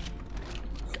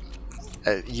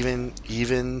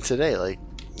 Even today, like,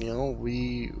 you know,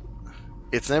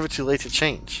 it's never too late to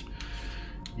change.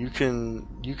 You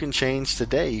can change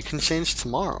today. You can change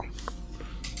tomorrow.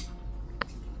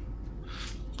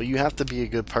 But you have to be a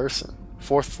good person.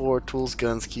 Fourth floor, tools,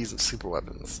 guns, keys, and super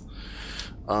weapons.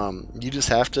 You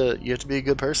have to be a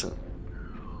good person.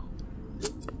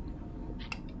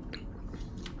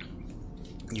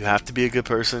 You have to be a good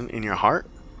person in your heart.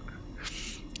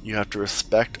 You have to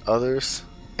respect others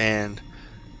and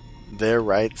their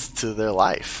rights to their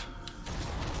life.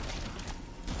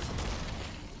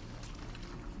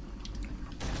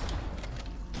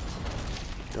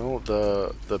 You know,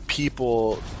 the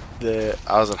people that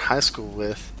I was in high school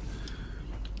with,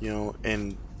 you know,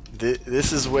 and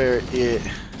this is where we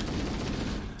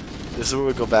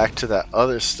go back to that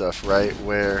other stuff, right?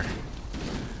 Where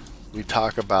we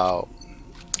talk about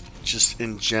just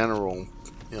in general,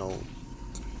 you know,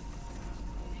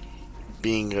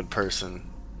 being a good person,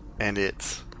 and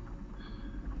it's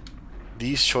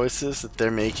these choices that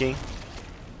they're making.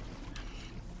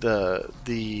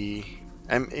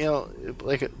 And you know,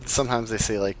 like sometimes they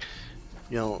say, like,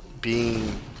 you know,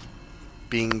 being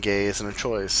gay isn't a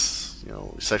choice. You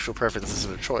know, sexual preference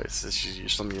isn't a choice. It's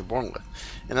just something you're born with,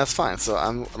 and that's fine. So I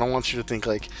don't want you to think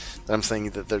like that I'm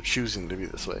saying that they're choosing to be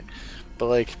this way, but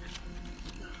like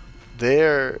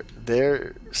their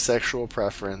sexual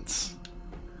preference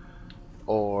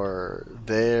or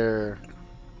their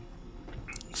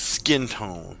skin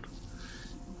tone,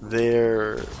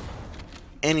 their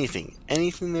anything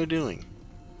they're doing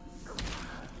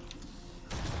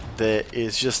that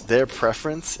is just their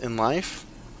preference in life,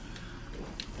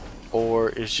 or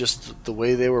is just the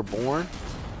way they were born,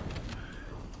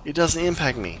 it doesn't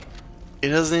impact me. It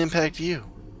doesn't impact you.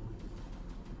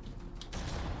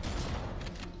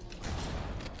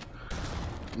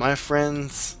 My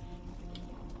friend's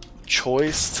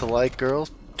choice to like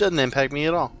girls doesn't impact me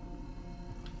at all.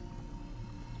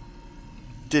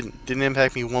 Didn't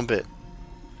impact me one bit.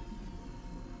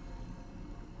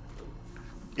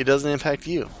 It doesn't impact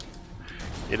you.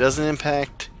 It doesn't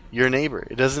impact your neighbor.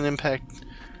 It doesn't impact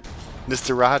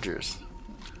Mr. Rogers.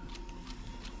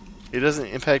 It doesn't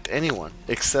impact anyone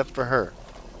except for her.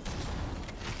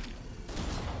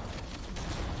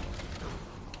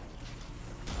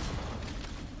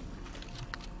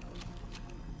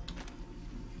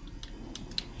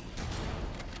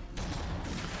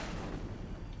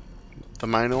 The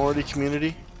minority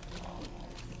community,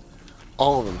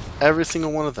 all of them, every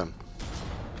single one of them,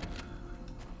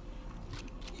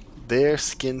 their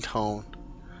skin tone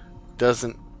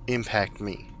doesn't impact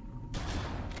me.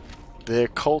 Their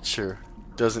culture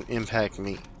doesn't impact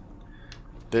me.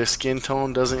 Their skin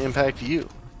tone doesn't impact you.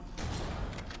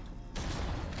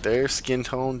 Their skin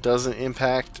tone doesn't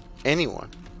impact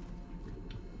anyone.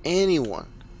 Anyone.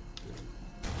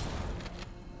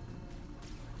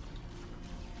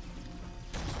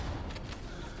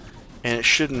 And it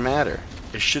shouldn't matter.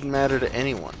 It shouldn't matter to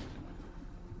anyone.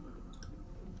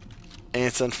 And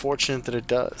it's unfortunate that it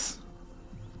does.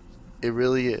 It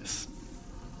really is.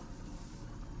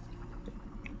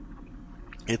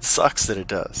 It sucks that it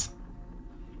does.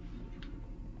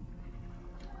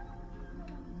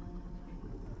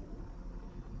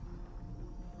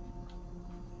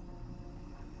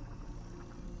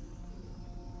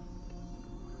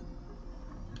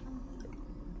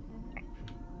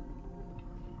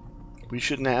 We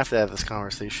shouldn't have to have this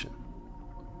conversation.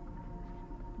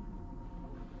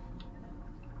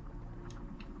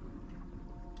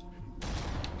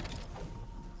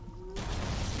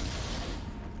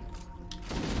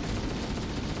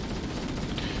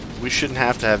 shouldn't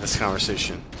have to have this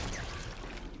conversation.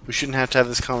 We shouldn't have to have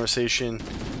this conversation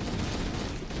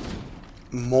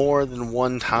more than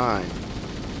one time.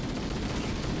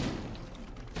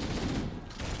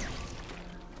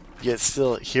 Yet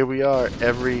still, here we are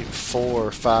every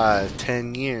 4, 5,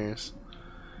 10 years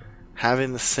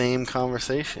having the same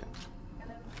conversation.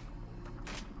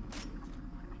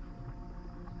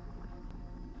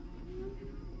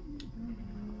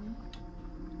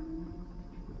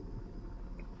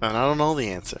 And I don't know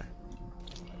the answer.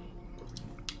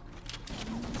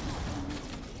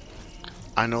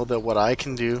 I know that what I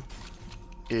can do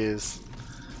is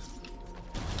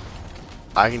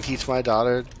I can teach my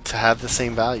daughter to have the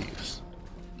same values.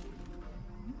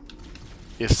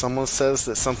 If someone says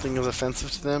that something is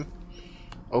offensive to them,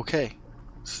 okay,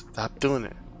 stop doing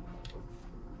it.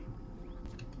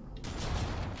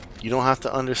 You don't have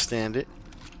to understand it.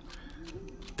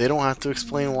 They don't have to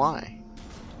explain why.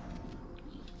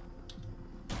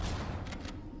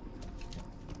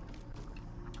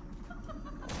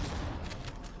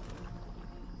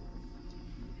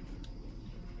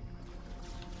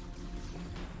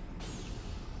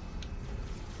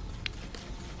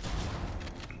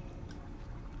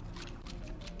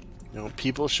 You know,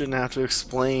 people shouldn't have to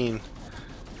explain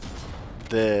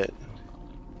that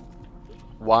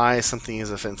why something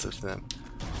is offensive to them.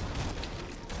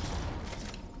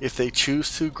 If they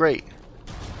choose to, great.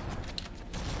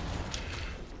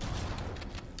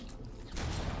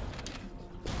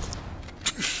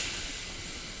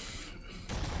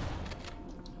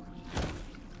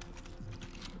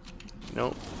 You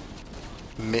know,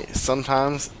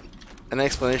 sometimes an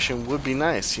explanation would be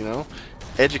nice, you know?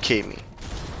 Educate me.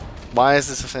 Why is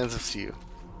this offensive to you?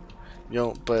 You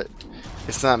know, but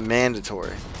it's not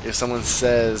mandatory. If someone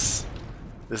says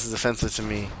this is offensive to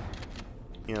me,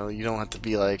 you know, you don't have to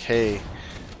be like, hey,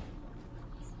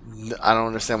 I don't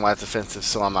understand why it's offensive,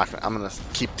 so I'm gonna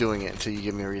keep doing it until you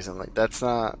give me a reason. Like that's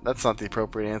not the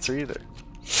appropriate answer either.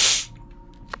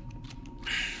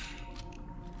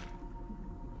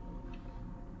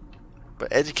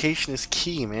 But education is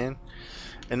key, man.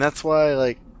 And that's why,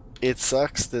 like, it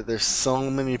sucks that there's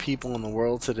so many people in the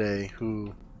world today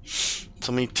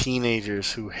so many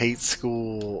teenagers who hate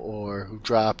school or who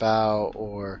drop out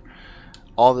or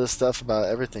all this stuff about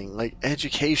everything. Like,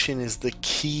 education is the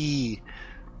key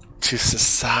to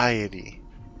society.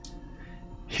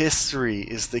 History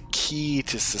is the key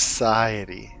to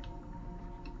society.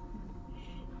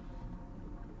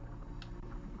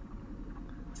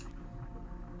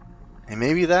 And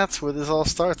maybe that's where this all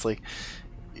starts. Like,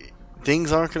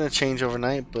 things aren't going to change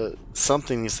overnight, but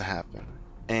something needs to happen.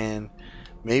 And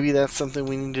maybe that's something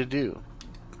we need to do.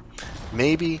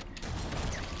 Maybe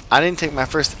I didn't take my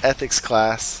first ethics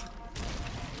class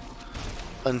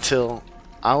until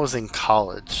I was in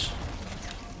college.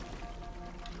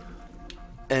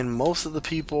 And most of the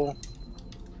people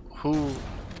who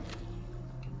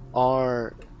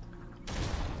are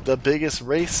the biggest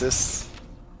racists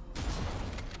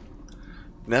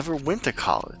never went to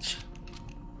college.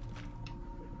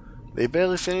 They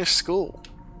barely finished school.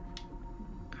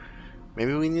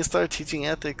 Maybe we need to start teaching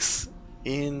ethics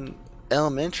in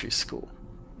elementary school,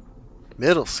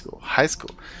 middle school, high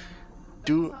school.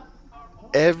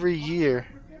 Every year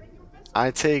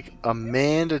I take a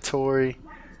mandatory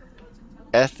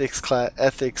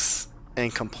ethics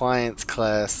and compliance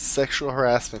class, sexual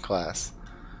harassment class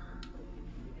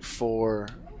for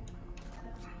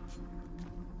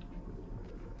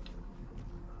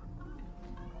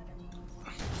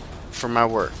my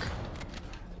work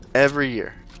every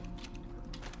year.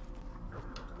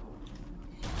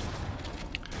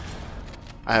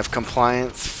 I have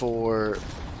compliance for,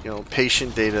 you know,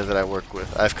 patient data that I work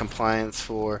with. I have compliance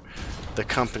for the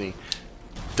company.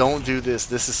 Don't do this.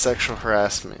 This is sexual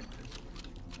harassment.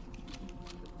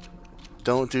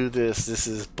 Don't do this. This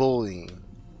is bullying.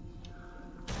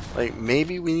 Like,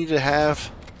 maybe we need to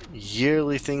have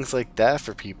yearly things like that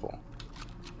for people.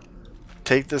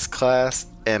 Take this class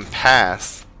and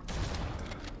pass,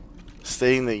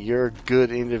 stating that you're a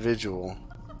good individual,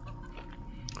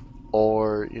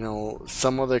 or, you know,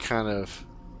 some other kind of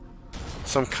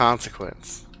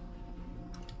consequence,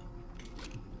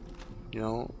 you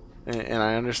know. And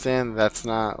I understand that's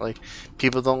not, like,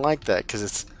 people don't like that because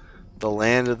it's the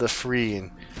land of the free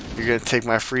and you're gonna take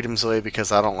my freedoms away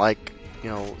because I don't like, you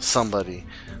know, somebody.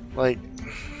 Like,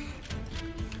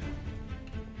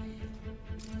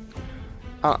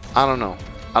 I don't know.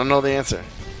 I don't know the answer.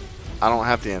 I don't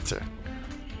have the answer.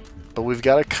 But we've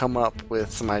got to come up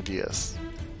with some ideas.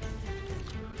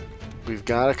 We've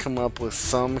got to come up with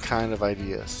some kind of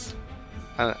ideas.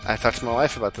 I talk to my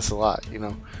wife about this a lot, you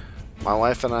know. My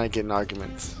wife and I get in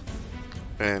arguments.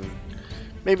 And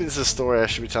maybe this is a story I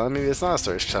should be telling, maybe it's not a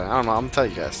story I should be telling. I don't know, I'm gonna tell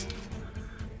you guys.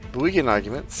 But we get in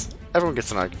arguments. Everyone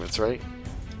gets in arguments, right?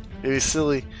 It'd be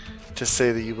silly to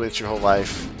say that you went your whole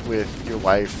life with your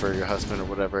wife or your husband or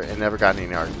whatever and never got in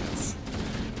any arguments.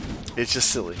 It's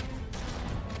just silly.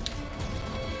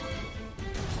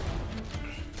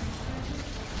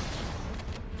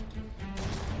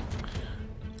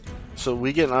 So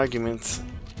we get in arguments,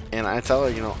 and I tell her,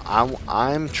 you know,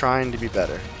 I'm trying to be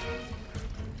better.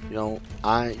 You know,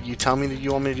 you tell me that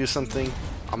you want me to do something,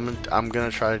 I'm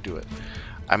gonna try to do it.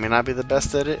 I may not be the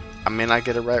best at it. I may not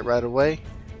get it right away.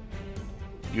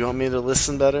 You want me to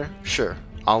listen better? Sure,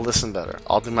 I'll listen better.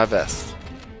 I'll do my best.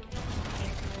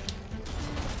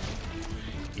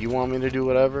 You want me to do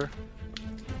whatever?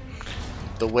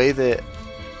 The way that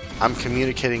I'm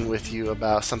communicating with you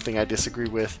about something I disagree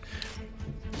with,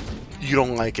 you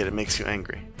don't like it, it makes you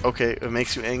angry. Okay, it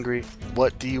makes you angry.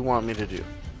 What do you want me to do?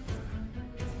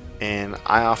 And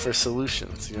I offer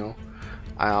solutions, you know.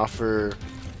 I offer,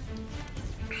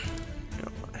 you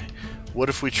know, what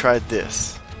if we tried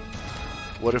this?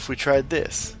 What if we tried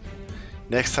this?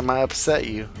 Next time I upset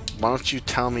you, why don't you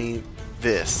tell me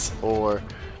this? Or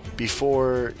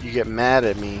before you get mad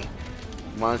at me,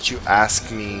 why don't you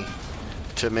ask me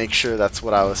to make sure that's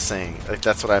what I was saying? Like,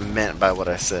 that's what I meant by what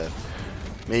I said.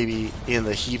 Maybe in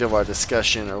the heat of our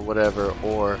discussion or whatever,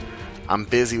 or I'm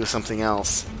busy with something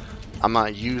else, I'm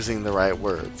not using the right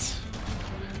words.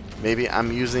 Maybe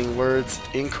I'm using words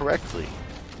incorrectly.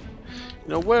 You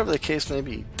know, whatever the case may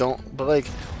be, but like,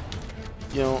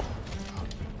 you know,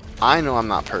 I know I'm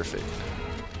not perfect.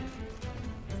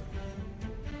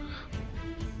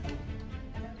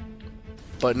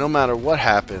 But no matter what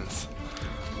happens,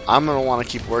 I'm going to want to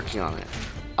keep working on it.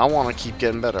 I want to keep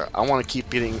getting better. I want to keep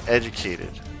getting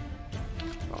educated.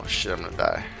 Oh shit, I'm going to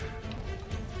die.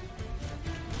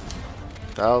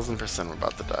 1000% we're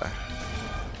about to die.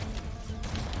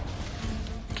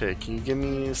 Okay, can you give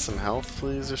me some health,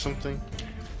 please, or something?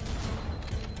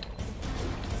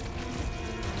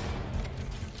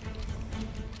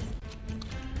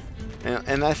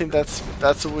 And I think that's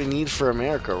what we need for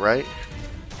America, right?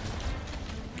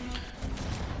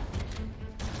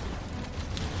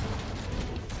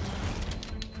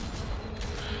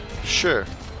 Sure,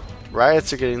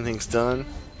 riots are getting things done.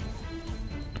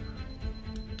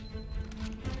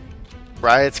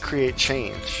 Riots create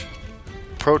change.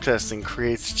 Protesting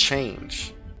creates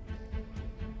change.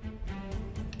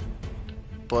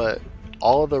 But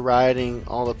all of the rioting,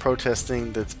 all the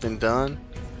protesting that's been done,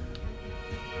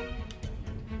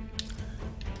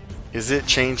 is it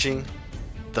changing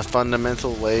the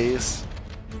fundamental ways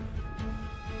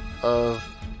of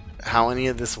how any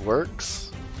of this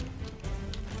works?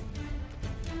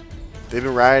 They've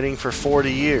been rioting for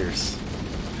 40 years.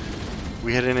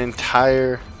 We had an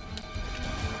entire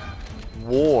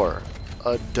war,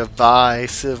 a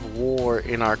divisive war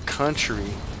in our country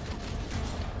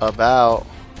about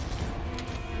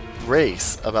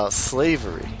race, about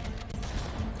slavery.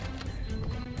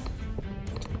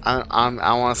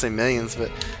 I want to say millions, but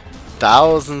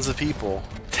thousands of people,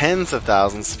 tens of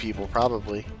thousands of people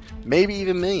probably, maybe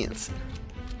even millions,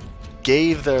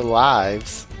 gave their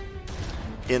lives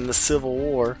in the Civil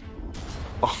War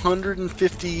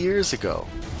 150 years ago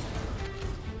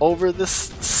over this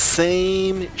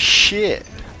same shit.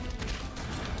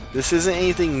 This isn't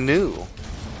anything new.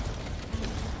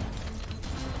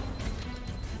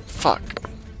 Fuck.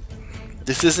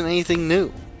 This isn't anything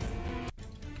new.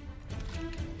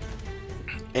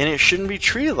 And it shouldn't be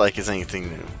treated like it's anything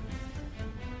new.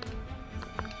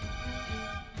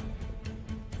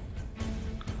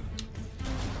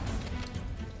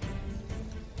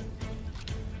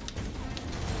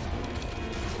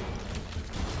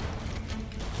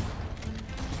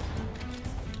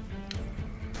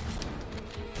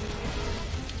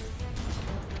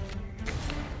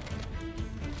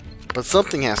 But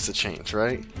something has to change,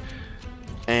 right?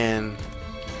 And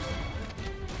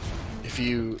if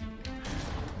you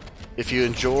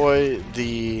enjoy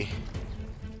the,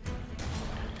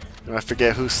 I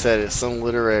forget who said it, some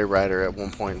literary writer at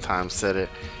one point in time said it,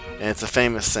 and it's a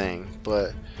famous saying,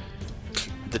 but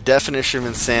the definition of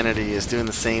insanity is doing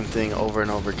the same thing over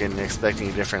and over again and expecting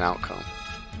a different outcome.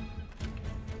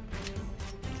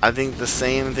 I think the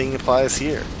same thing applies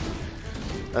here.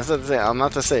 That's not to say, I'm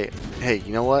not to say, hey,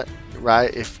 you know what,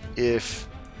 right? If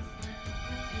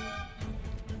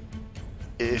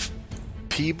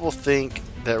people think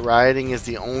that rioting is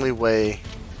the only way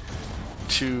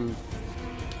to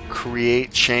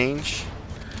create change,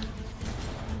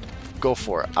 go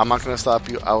for it. I'm not going to stop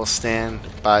you. I will stand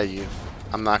by you.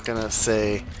 I'm not going to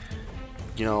say,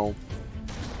 you know,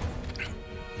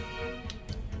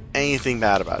 anything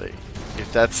bad about it.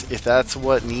 If that's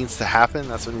what needs to happen,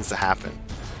 that's what needs to happen.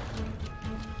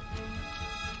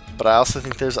 But I also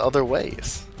think there's other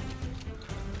ways.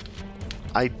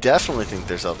 I definitely think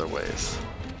there's other ways.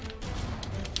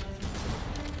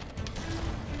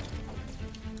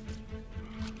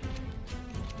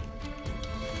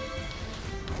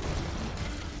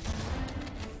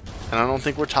 And I don't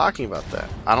think we're talking about that.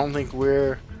 I don't think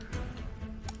we're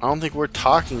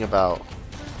talking about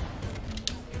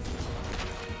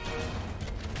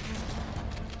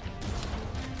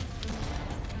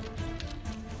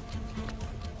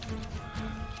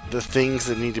the things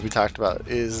that need to be talked about.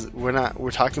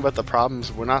 We're talking about the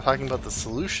problems, we're not talking about the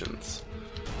solutions.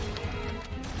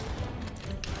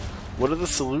 What are the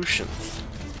solutions?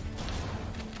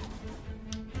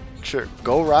 Sure,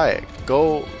 go riot,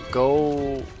 go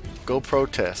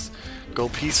protest, go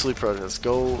peacefully protest,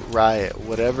 go riot,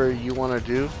 whatever you want to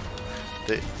do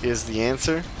that is the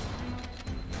answer.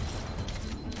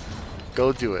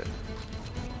 Go do it.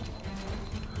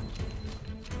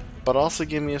 But also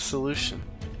give me a solution.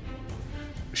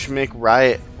 We should make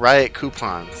riot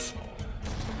coupons.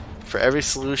 For every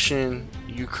solution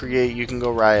you create, you can go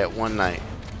riot one night.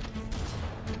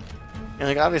 And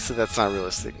like, obviously that's not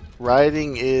realistic.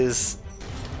 Rioting is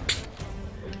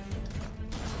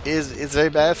very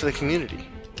bad for the community,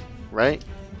 right?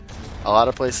 A lot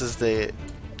of places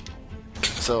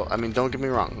so I mean, don't get me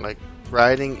wrong, like,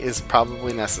 rioting is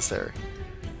probably necessary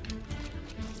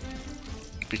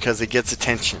because it gets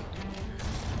attention.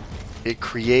 It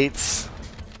creates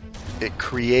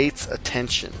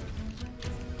attention.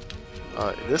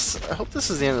 I hope this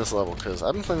is the end of this level, because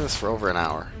I've been playing this for over an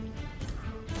hour.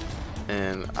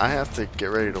 And I have to get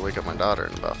ready to wake up my daughter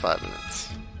in about 5 minutes.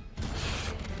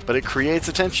 But it creates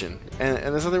attention, and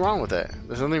there's nothing wrong with that.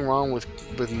 There's nothing wrong with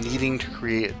needing to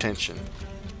create attention.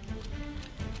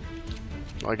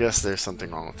 Well, I guess there's something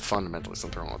wrong with, fundamentally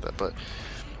something wrong with that,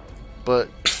 but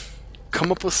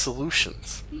come up with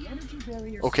solutions.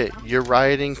 Okay, you're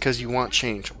rioting because you want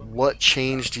change. What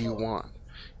change do you want?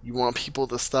 You want people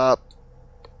to stop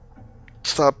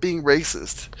being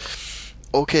racist.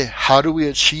 Okay, how do we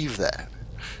achieve that?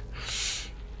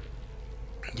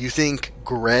 You think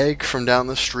Greg from down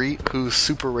the street, who's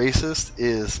super racist,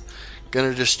 is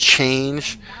gonna just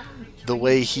change the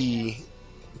way he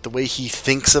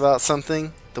thinks about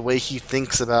something, the way he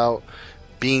thinks about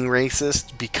being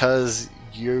racist because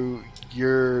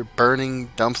you're burning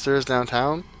dumpsters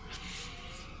downtown?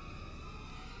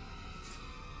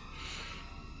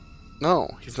 No,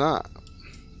 he's not.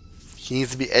 He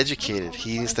needs to be educated.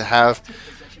 He needs to have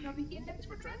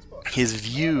his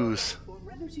views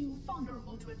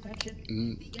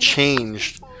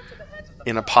changed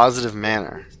in a positive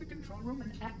manner.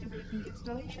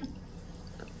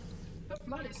 The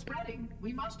flood is spreading.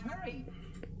 We must hurry.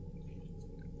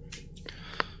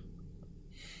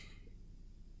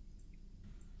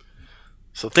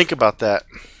 So think about that.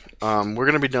 We're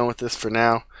going to be done with this for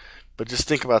now, but just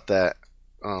think about that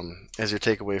as your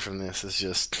takeaway from this is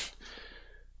just,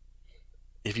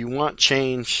 if you want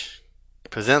change,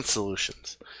 present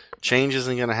solutions. Change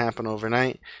isn't going to happen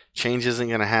overnight. Change isn't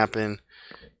going to happen,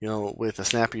 with a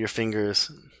snap of your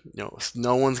fingers.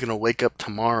 No one's going to wake up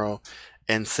tomorrow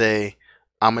and say,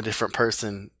 I'm a different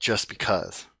person just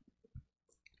because.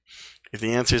 If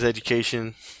the answer is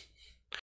education,